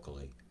used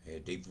locally.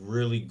 They're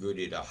really good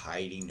at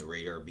hiding the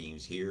radar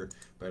beams here,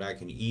 but I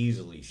can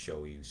easily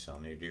show you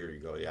some. There you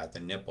go. You got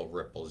the nipple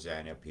ripples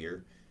on up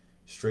here.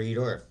 Straight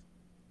off.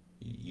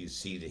 You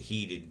see the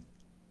heated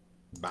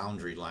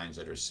boundary lines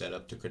that are set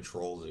up to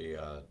control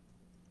the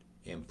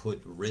and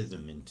put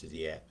rhythm into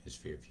the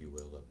atmosphere, if you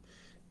will, of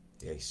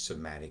the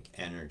somatic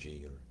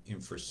energy or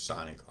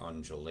infrasonic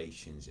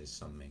undulations, as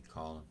some may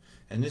call them.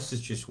 And this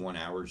is just 1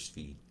 hour's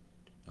feed.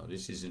 No,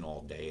 this isn't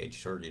all day. I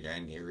turned it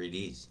on. Here it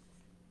is.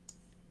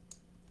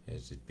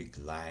 There's this big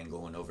line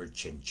going over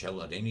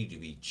Chinchilla. They need to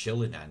be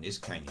chilling on this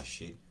kind of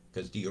shit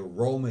because the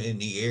aroma in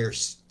the air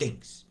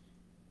stinks.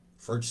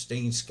 First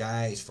stained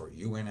skies for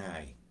you and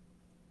I.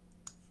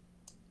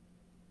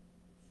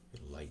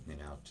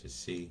 Lightning out to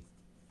sea.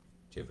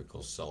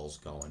 Typical cells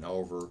going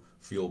over,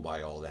 fueled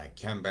by all that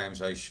chem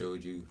bombs I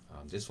showed you.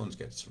 This one's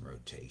got some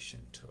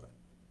rotation to it.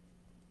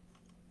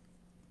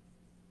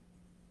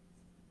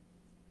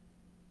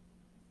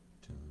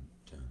 Dun,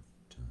 dun,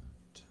 dun,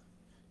 dun.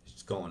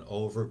 It's going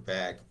over,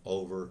 back,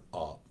 over,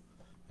 up.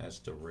 That's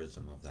the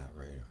rhythm of that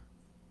radar.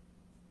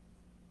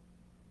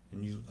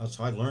 And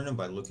so I learned them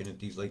by looking at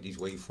these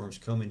waveforms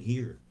coming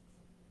here.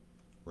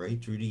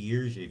 Right through the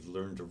years, you've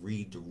learned to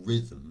read the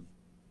rhythm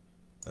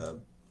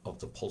of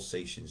the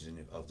pulsations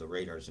of the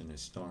radars in the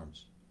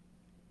storms.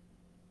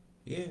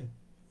 Yeah.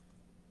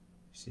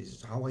 He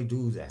says, how I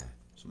do that?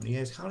 Somebody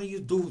asks, how do you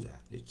do that?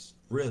 It's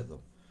rhythm.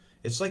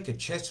 It's like a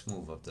chess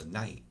move of the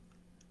night.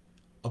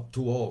 Up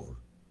to over.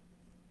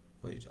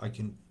 Wait,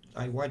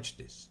 I watch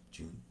this.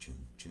 June,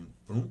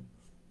 boom.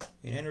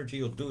 And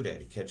energy will do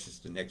that. It catches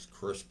the next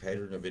cross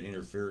pattern of an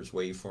interference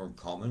waveform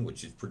coming,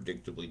 which is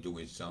predictably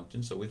doing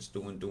something. So it's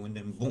doing,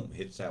 then boom,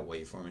 hits that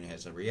waveform and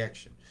has a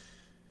reaction.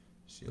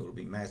 So it'll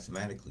be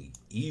mathematically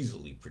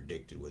easily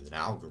predicted with an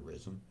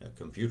algorithm. A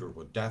computer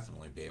will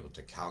definitely be able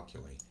to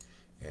calculate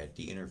at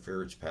the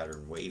interference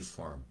pattern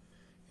waveform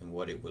and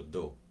what it will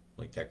do.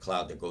 Like that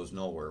cloud that goes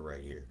nowhere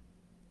right here.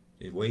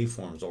 The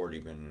waveform's already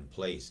been in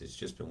place. It's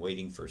just been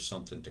waiting for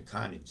something to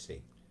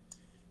condensate.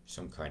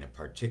 Some kind of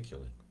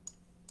particulate.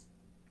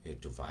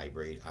 It to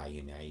vibrate,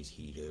 ionize,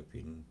 heat up,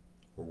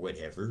 or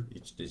whatever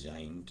it's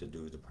designed to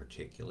do the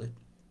particulate.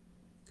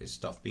 Because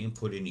stuff being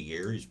put in the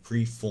air is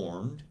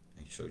preformed.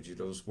 I showed you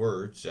those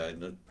words in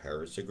the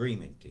Paris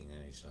Agreement thing,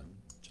 which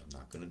I'm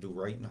not going to do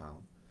right now.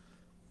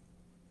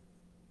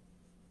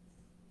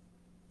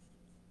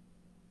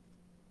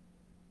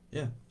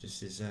 Yeah,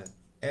 this is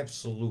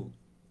absolute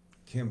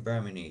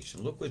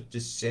contamination. Look what's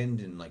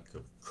descending like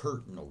a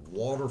curtain, a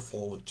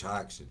waterfall of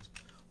toxins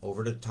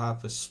over the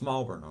top of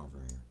Smallburn over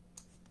here.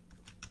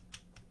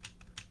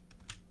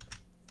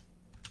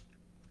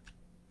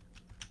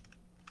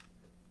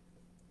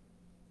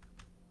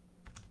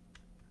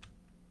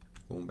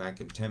 Going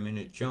back in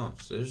 10-minute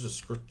jumps. There's a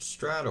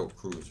Strato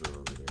cruiser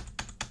over there.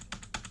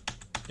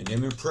 And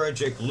them in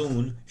Project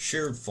Loon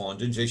shared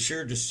fundings. They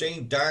shared the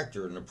same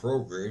doctor in the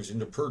programs, in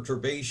the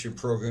perturbation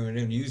program, and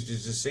then used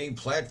as the same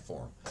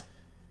platform.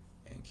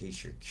 In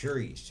case you're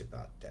curious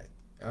about that.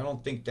 I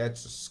don't think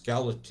that's a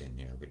skeleton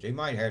there, but they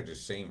might have the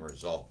same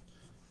result.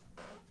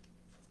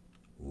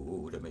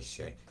 Ooh, let me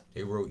say.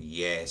 They wrote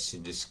yes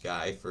in the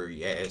sky for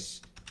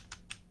yes.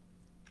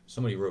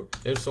 Somebody wrote,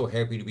 they're so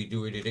happy to be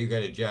doing it. They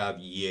got a job.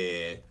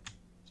 Yeah.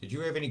 Did you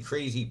have any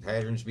crazy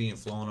patterns being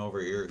flown over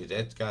here? Because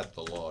that's got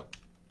the lot.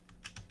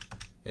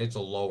 It's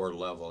a lower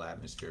level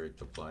atmospheric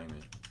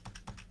deployment.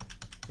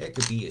 That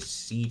could be a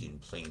Seeding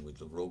plane with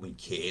the Roman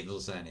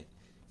candles on it.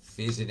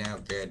 Fizzing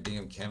out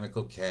goddamn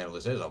chemical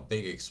catalyst. There's a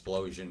big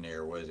explosion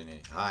there, wasn't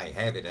it? Hi,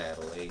 have it,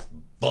 Adelaide.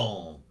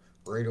 Boom.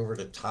 Right over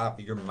the top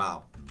of your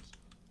mountains.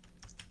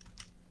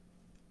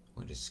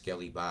 When the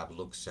Skelly Bob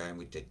looks on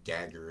with the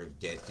dagger of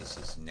death, this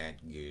is not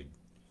good.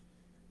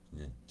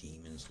 And the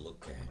demons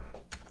look at it.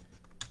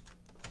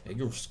 They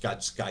got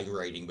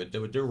skywriting, but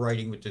what they're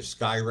writing with the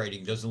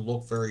skywriting doesn't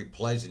look very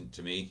pleasant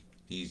to me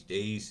these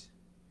days.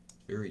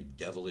 Very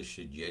devilish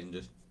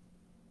agenda.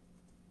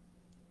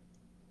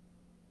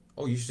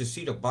 Oh, you should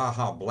see the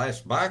Baja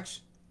Blast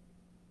box?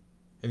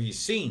 Have you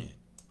seen it?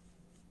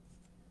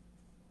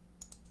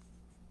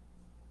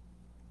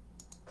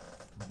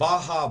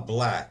 Baja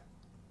Blast.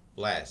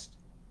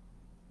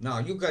 Now,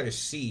 you gotta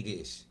see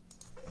this.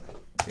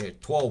 Yeah,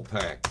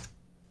 12-pack.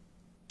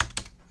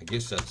 I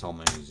guess that's how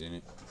many's in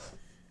it.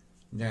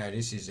 Nah,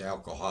 this is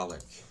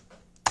alcoholic.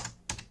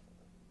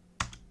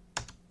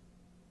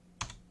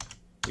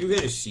 You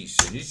gotta see,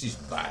 son. This is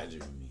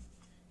bothering me.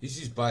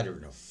 This is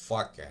bothering the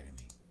fuck out of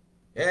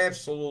me.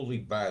 Absolutely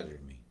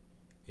bothering me.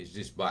 Is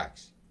this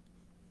box.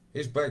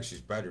 This box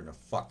is bothering the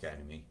fuck out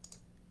of me.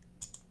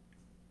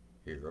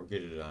 Here, go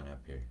get it on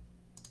up here.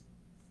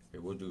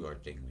 Here, we'll do our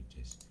thing with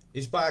this.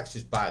 This box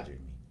is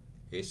bothering me.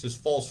 It's this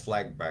false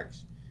flag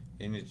box.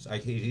 And it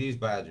is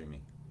bothering me.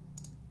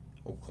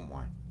 Oh, come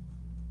on.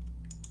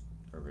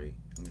 Alright,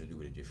 I'm gonna do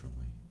it a different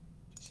way.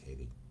 Just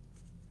heavy.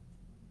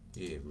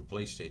 Yeah,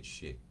 replace that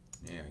shit.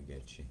 There, I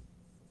got you.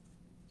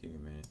 Give me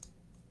a minute.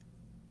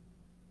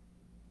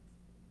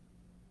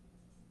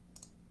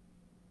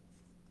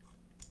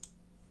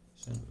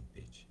 Son of a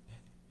bitch.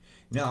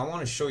 Now, I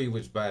want to show you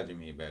what's bothering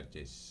me about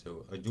this.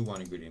 So, I do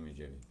want a good image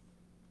of it.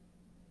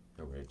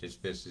 Alright, this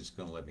best it's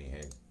gonna let me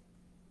have.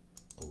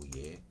 Oh,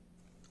 yeah?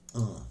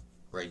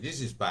 Right,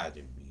 this is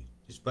bothering me.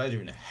 It's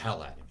bothering the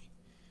hell out of me.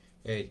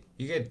 Hey,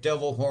 you got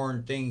devil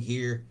horn thing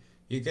here.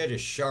 You got a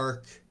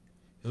shark.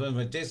 From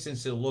a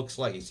distance, it looks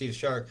like, you see the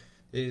shark?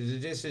 The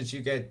distance,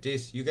 you got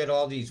this. You got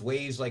all these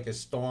waves like a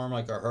storm,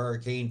 like a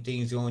hurricane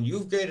things going.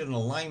 You've got an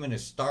alignment of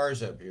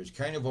stars up here. It's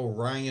kind of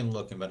Orion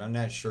looking, but I'm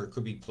not sure. It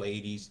could be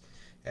Pleiades.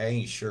 I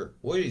ain't sure.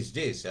 What is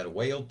this? Is that a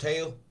whale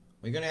tail?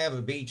 We're going to have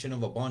a beaching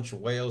of a bunch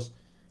of whales.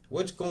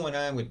 What's going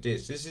on with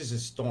this? This is a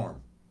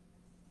storm.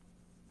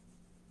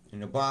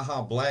 And the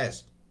Baja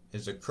Blast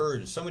has occurred.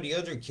 And some of the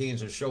other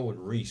cans are showing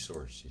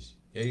resources.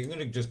 Yeah, you're going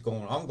to just go,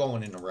 I'm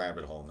going in the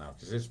rabbit hole now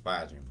because it's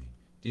bothering me.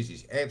 This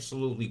is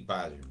absolutely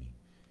bothering me.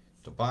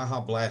 The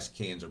Baja Blast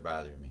cans are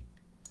bothering me.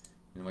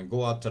 And when I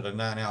go out to the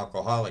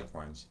non-alcoholic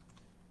ones,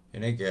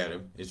 and they get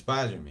them, it's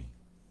bothering me.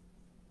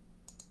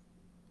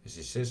 Because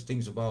it says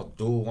things about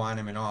dual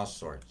quantum and all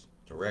sorts.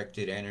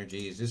 Directed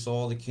energy. Is this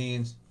all the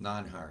cans?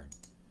 Non-hard.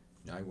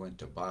 Now I went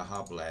to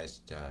Baja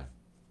Blast.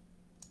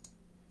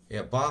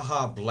 Yeah,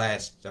 Baja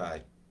Blast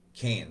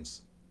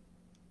cans.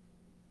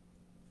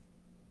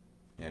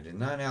 Yeah, the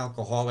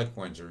non-alcoholic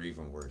ones are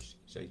even worse.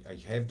 So I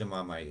have them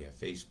on my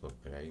Facebook,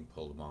 but I didn't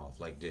pull them off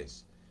like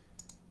this.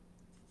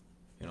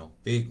 You know,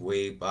 big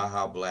wave,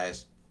 Baja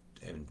Blast,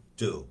 and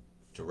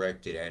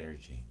directed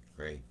energy,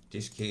 right?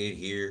 This kid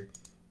here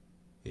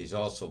is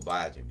also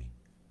bothering me.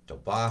 The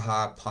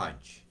Baja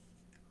Punch,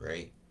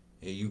 right?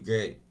 And you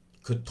get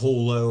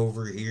Catola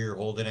over here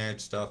holding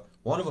that stuff.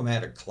 One of them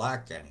had a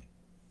clock on it.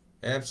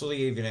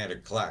 Absolutely even had a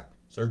clock.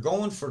 So they're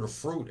going for the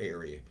fruit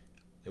area,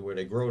 where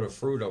they grow the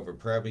fruit over,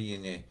 probably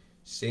in the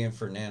San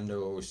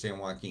Fernando, San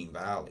Joaquin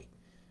Valley.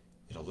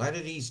 And a lot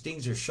of these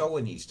things are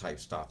showing these type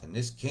stuff. And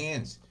this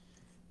cans,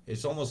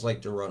 it's almost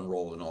like they're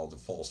unrolling all the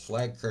false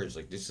flag cards.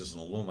 Like this is an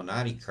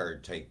Illuminati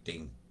card type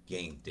thing,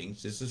 game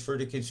things. This is for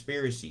the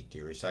conspiracy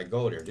theorists. I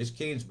go there. This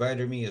can's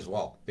bothering me as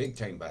well. Big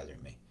time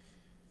bothering me.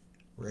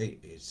 Right,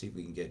 let's see if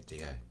we can get the,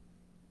 yeah,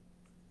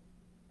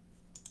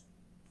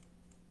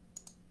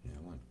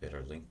 I want a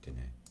better link than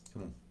that.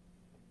 Come on.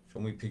 Show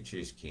me a picture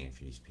of this can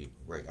for these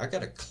people. Right, I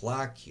got a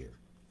clock here.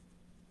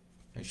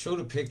 I showed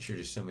a picture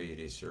to somebody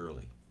this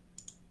early.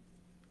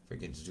 If I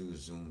can do a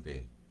zoom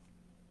bit.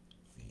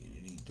 Man,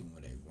 it ain't doing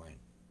what I want.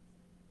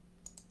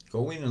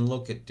 Go in and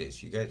look at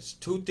this. You got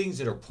two things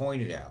that are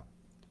pointed out.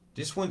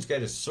 This one's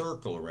got a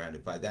circle around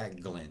it by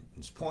that glint.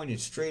 It's pointed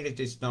straight at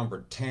this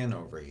number 10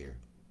 over here.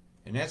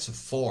 And that's a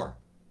 4.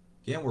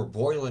 Again, we're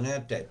boiling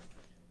at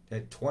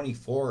that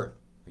 24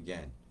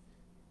 again.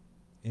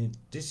 And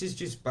this is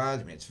just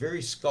bothering me. It's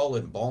very skull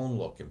and bone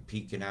looking,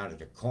 peeking out of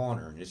the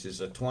corner. And this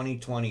is a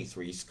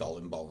 2023 skull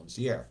and bones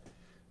year.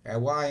 Now,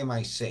 why am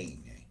I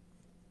saying that?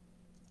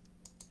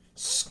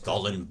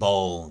 Skull and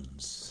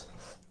bones.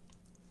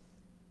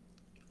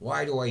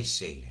 Why do I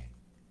say that?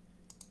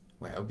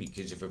 Well,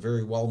 because of a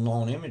very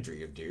well-known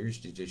imagery of theirs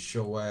to just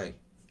show why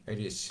it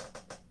is.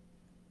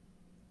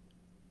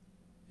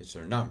 It's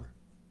their number.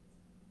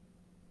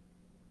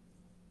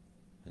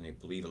 And they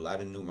believe a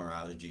lot of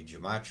numerology,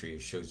 gematria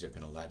shows up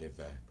in a lot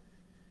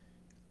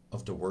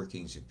of the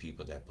workings of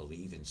people that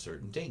believe in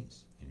certain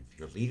things. And if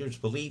your leaders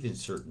believe in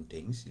certain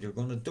things, they're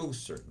going to do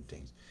certain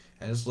things.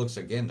 And this looks,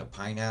 again, the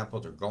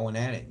pineapple, they're going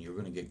at it, and you're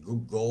going to get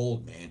good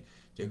gold, man.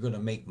 They're going to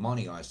make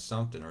money off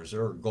something, or is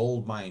there a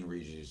gold mine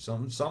region?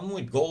 Something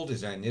with gold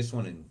is on this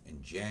one,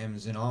 and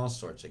gems and all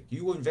sorts. Like,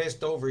 you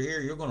invest over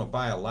here, you're going to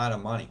buy a lot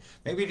of money.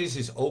 Maybe this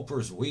is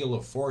Oprah's Wheel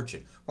of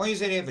Fortune. Why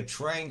does it have a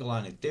triangle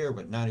on it there,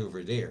 but not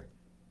over there?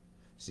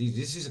 See,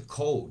 this is a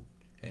code,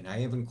 and I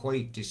haven't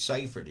quite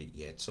deciphered it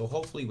yet. So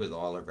hopefully with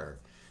all of our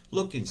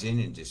lookings in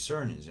and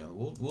discernings,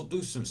 we'll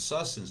do some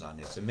sussings on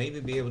this and maybe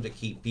be able to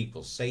keep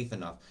people safe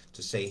enough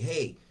to say,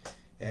 hey,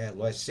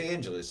 Los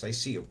Angeles, I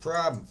see a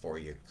problem for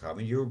you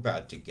coming. You're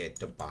about to get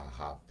the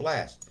Baja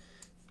Blast.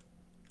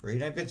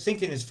 Right? I've been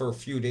thinking this for a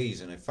few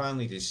days, and I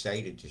finally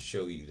decided to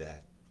show you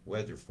that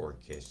weather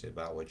forecast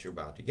about what you're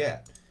about to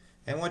get.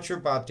 And what you're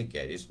about to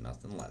get is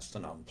nothing less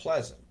than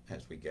unpleasant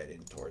as we get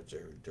in towards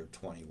their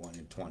 21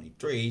 and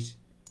 23s,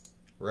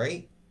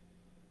 right?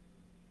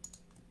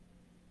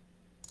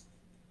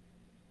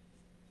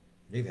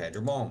 They've had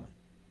their moment.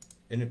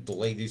 And if the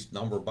latest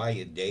number by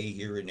a day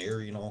here and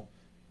there,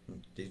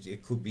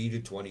 it could be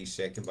the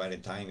 22nd by the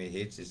time it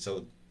hits it.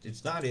 So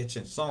it's not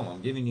itching some.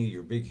 I'm giving you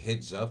your big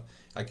heads up.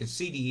 I can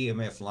see the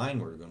EMF line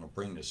we're going to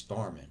bring the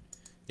storm in.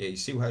 Yeah, you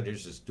see how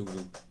there's this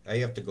doo-doo? I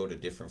have to go to a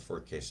different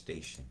forecast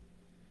station.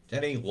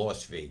 That ain't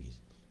Las Vegas.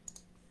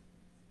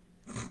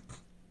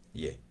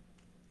 Yeah.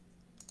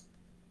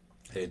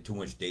 I had too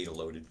much data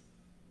loaded.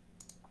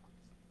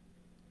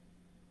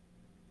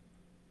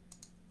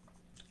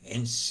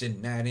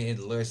 Cincinnati and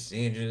Los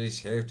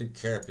Angeles have the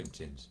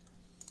Carpenters.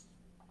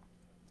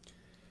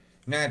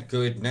 Not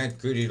good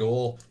at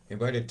all. And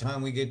by the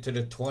time we get to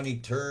the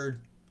 23rd,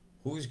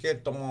 who's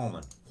get the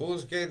moment?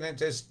 Who's getting it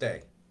this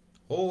day?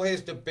 Who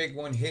has the big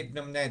one hitting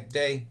them that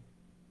day?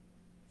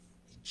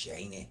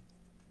 China,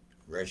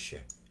 Russia,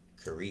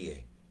 Korea.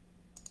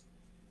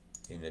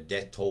 And the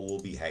death toll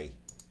will be high.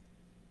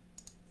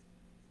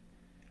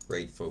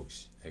 Right,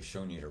 folks, I've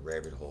shown you the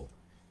rabbit hole.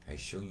 I've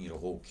shown you the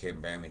whole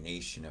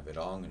combination of it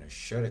all. I'm going to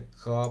shut a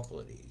couple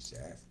of these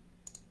off.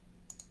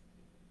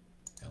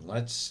 And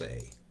let's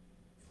say,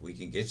 if we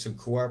can get some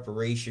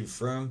cooperation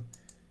from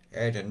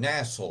the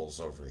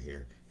assholes over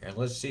here. And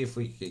let's see if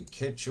we can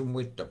catch them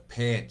with the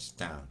pants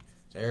down.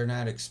 They're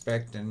not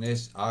expecting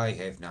this. I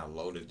have not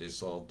loaded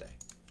this all day.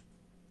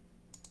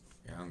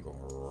 And I'm going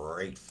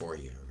right for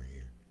you over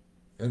here.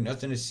 There's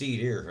nothing to see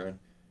here, huh?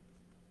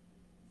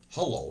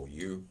 Hello,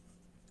 you.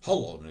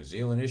 Hello, New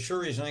Zealand. It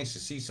sure is nice to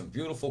see some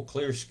beautiful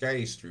clear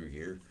skies through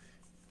here.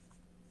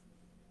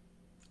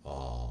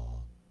 Oh,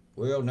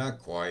 well, not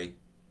quite.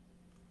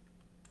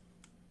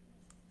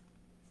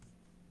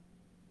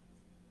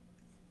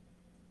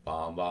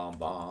 Bomb, bomb,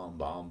 bomb,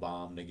 bomb,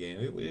 bomb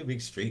again.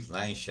 Big straight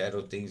line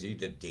shadow things. The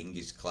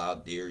dingus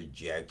cloud there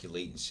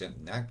ejaculating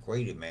something. Not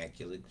quite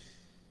immaculate.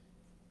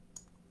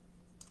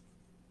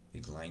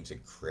 Big lines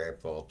of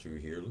crap all through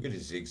here. Look at the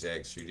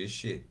zigzags through this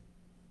shit.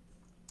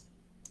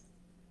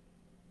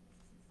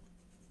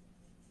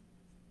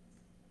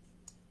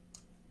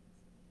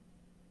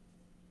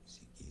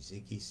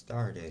 Ziggy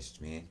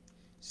Stardust, man.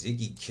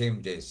 Ziggy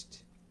Chemdust.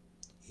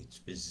 It's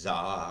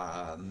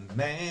bizarre,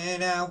 man,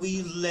 how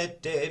we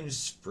let them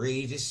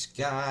spray the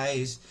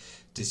skies.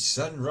 The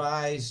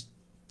sunrise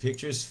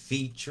pictures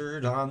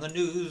featured on the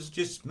news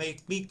just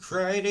make me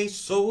cry. They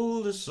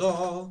sold us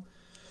all.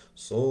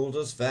 Sold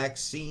us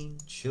vaccine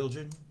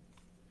children.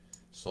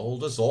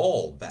 Sold us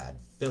all bad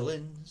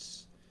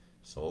villains.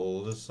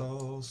 Sold us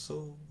all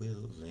so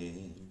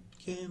willing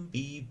can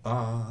be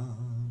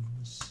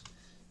bombs.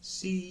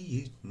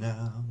 See it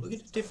now. Look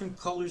at the different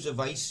colors of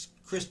ice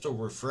crystal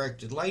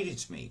refracted light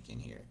it's making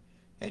here.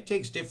 It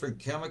takes different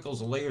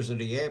chemicals and layers of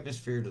the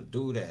atmosphere to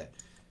do that.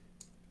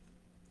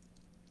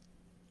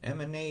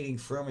 Emanating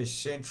from a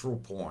central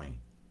point.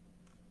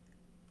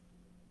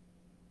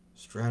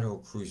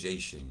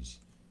 Stratocruzations.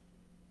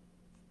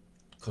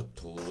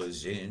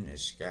 Cthulhu's in the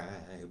sky.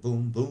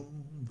 Boom,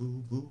 boom,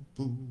 boo, boo,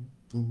 boo,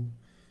 boo.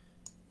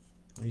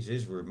 He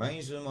says,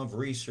 reminds them of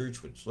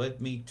research which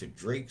led me to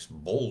Drake's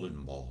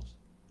bowling balls.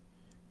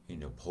 In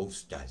the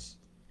post does.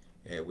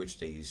 which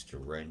they used to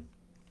run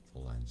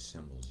full on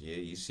symbols. Yeah,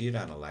 you see it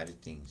on a lot of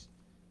things.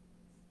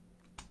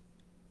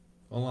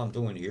 All I'm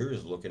doing here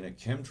is looking at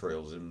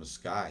chemtrails in the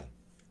sky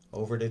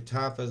over the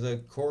top of the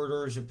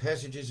corridors and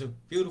passages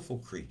of beautiful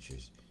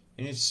creatures,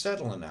 and it's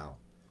settling out.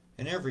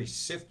 And every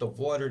sift of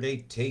water they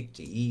take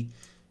to eat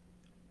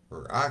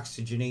or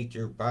oxygenate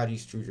their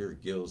bodies through their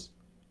gills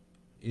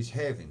is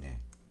having that.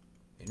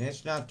 And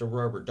that's not the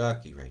rubber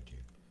ducky right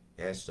there.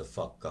 That's the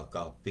fuck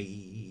up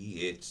bee.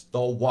 It's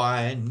the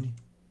one.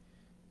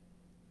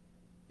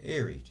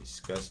 Airy,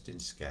 disgusting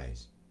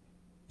skies.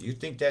 You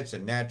think that's a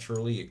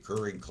naturally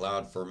occurring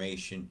cloud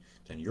formation?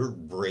 Then your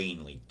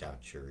brain leaked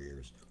out your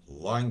ears a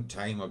long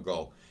time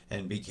ago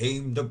and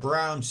became the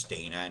brown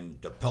stain on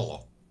the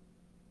pillow.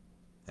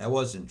 That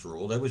wasn't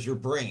drool, that was your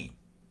brain.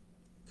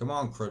 Come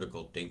on,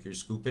 critical thinkers,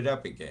 scoop it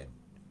up again.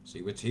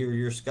 See what's here in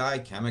your sky?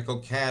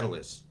 Chemical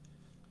catalysts.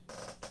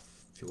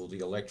 Fuel the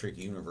electric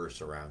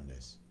universe around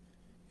us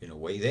in a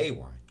way they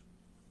want.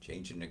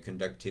 Changing the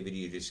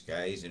conductivity of the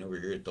skies, and over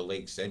here at the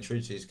lake's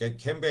entrance, it's got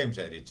chembombs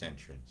at its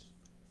entrance.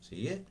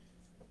 See it?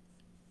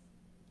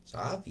 It's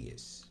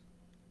obvious.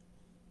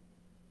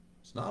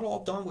 It's not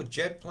all done with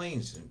jet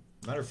planes. And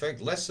matter of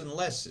fact, less and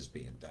less is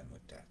being done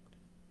with that.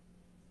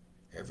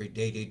 Every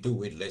day they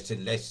do it, less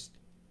and less.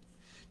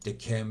 The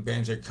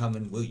chembombs are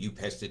coming. Will you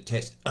pass the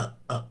test?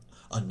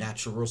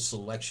 Unnatural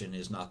selection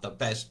is not the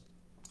best.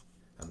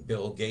 And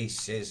Bill Gates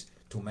says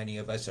too many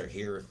of us are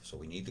here, so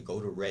we need to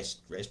go to rest.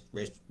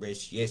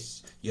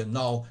 Yes, you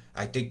know,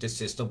 I think the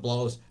system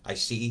blows. I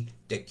see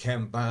the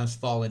chem bombs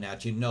falling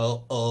out. You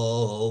know,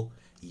 oh,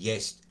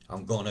 yes,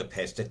 I'm gonna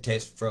pass the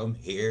test from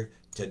here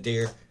to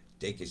there.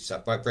 They can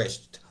suck my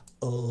breast.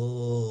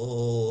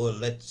 Oh,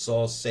 let's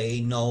all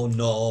say no,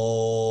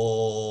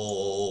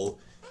 no.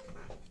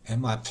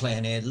 And my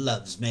planet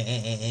loves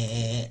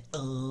me.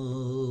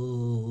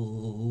 Oh,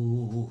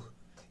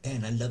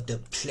 and I love the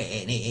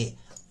planet.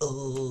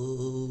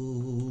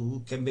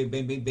 Oh, bam, bam,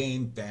 bam, bam,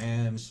 bam,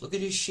 bams. Look at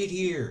this shit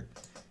here.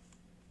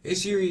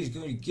 This here is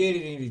going to get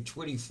it in the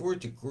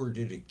 24th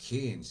according to the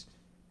Kins.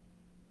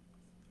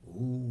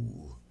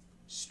 Ooh,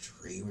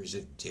 streamers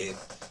of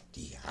death.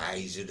 The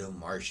eyes of the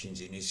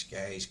Martians in the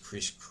skies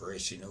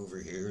crisscrossing over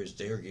here as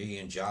they're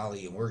getting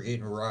jolly and we're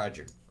getting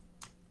Roger.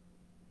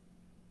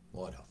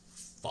 What a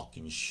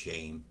fucking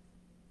shame.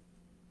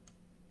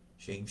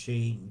 Shame,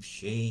 shame,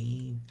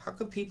 shame. How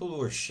can people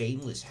who are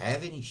shameless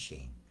have any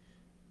shame?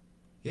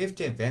 You have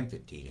to have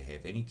empathy to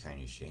have any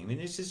kind of shame.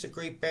 And this is a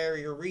Great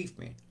Barrier Reef,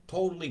 man.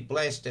 Totally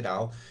blasted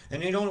out.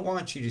 And they don't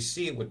want you to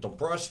see it with the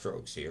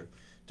brushstrokes here.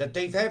 That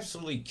they've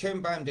absolutely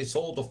chembombed this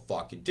all the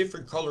fuck. And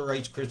different color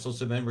ice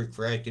crystals have been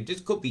refracted. This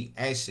could be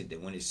acid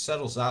that when it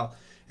settles out,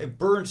 it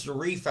burns the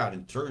reef out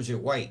and turns it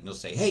white. And they'll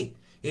say, hey,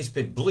 it's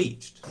been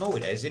bleached. No,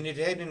 it hasn't. It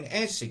had an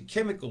acid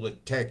chemical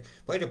attack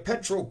by the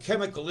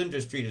petrochemical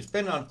industry that's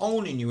been on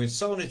owning you and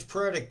selling its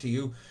product to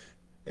you.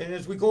 And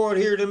as we go out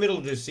here in the middle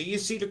of the sea, you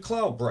see the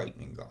cloud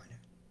brightening going.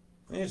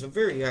 And it's a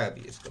very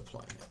obvious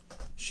deployment.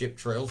 Ship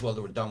trails,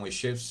 whether we're done with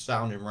ships,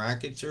 sounding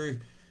rockets,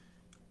 or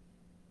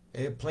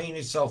the plane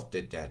itself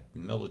did that.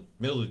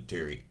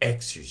 Military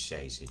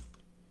exercising.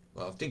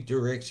 Well, I think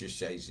their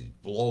exercising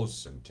blows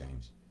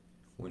sometimes.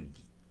 When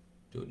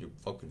they're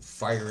fucking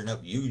firing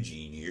up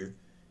Eugene here.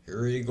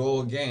 Here they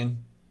go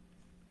again.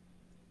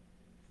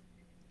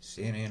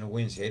 Santa Ana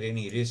winds had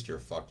any of this, they're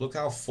fucked. Look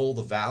how full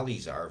the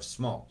valleys are of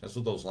smoke. That's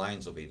what those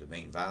lines will be, the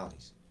main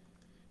valleys.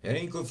 It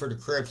ain't good for the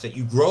crops that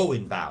you grow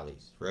in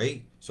valleys,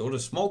 right? So the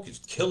smoke is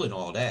killing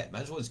all that.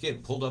 That's what's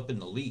getting pulled up in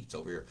the leaves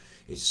over here.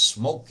 It's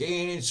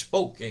smoking and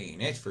spoking,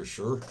 that's for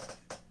sure.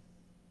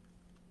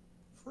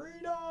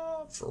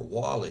 Freedom for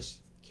Wallace,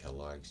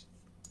 Kellogg's.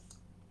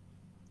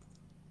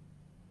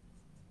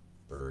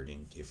 Bird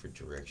in different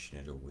direction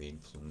of the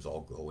wind, plumes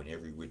all going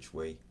every which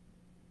way.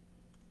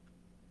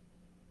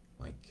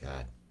 My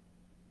God.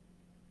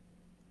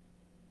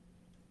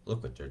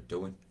 Look what they're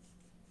doing.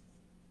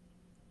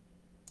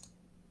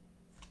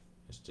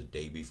 Just the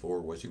day before,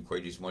 wasn't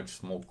quite as much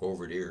smoke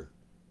over there.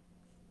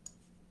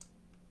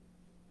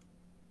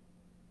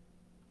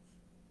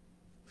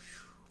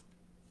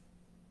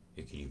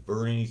 Hey, can you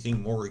burn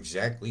anything more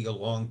exactly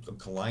along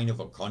the line of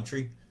a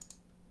country?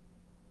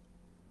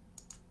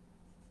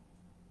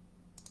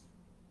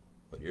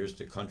 But here's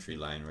the country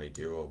line right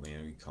there. Oh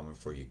man, we coming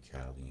for you,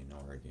 Cali and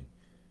Oregon.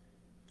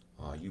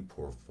 Oh, you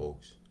poor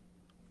folks.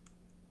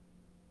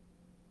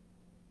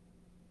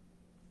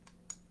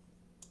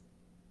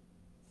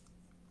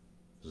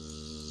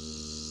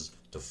 Zzz,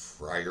 the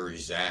fryer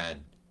is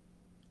on.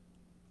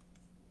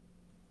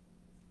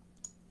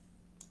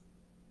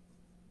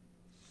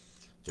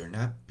 They're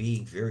not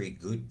being very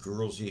good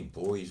girls and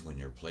boys when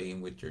they're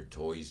playing with their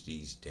toys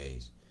these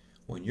days.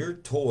 When your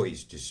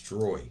toys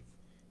destroy,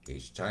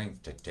 it's time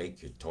to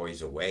take your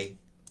toys away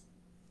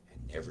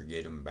and never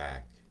get them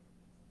back.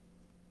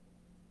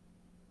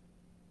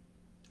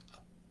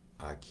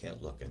 I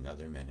can't look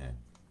another minute.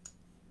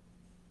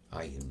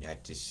 I am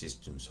not the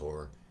systems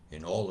whore,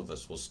 and all of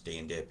us will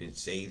stand up and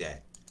say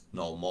that.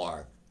 No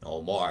more,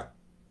 no more.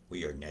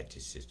 We are not the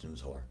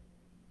systems whore.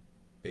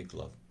 Big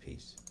love,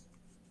 peace.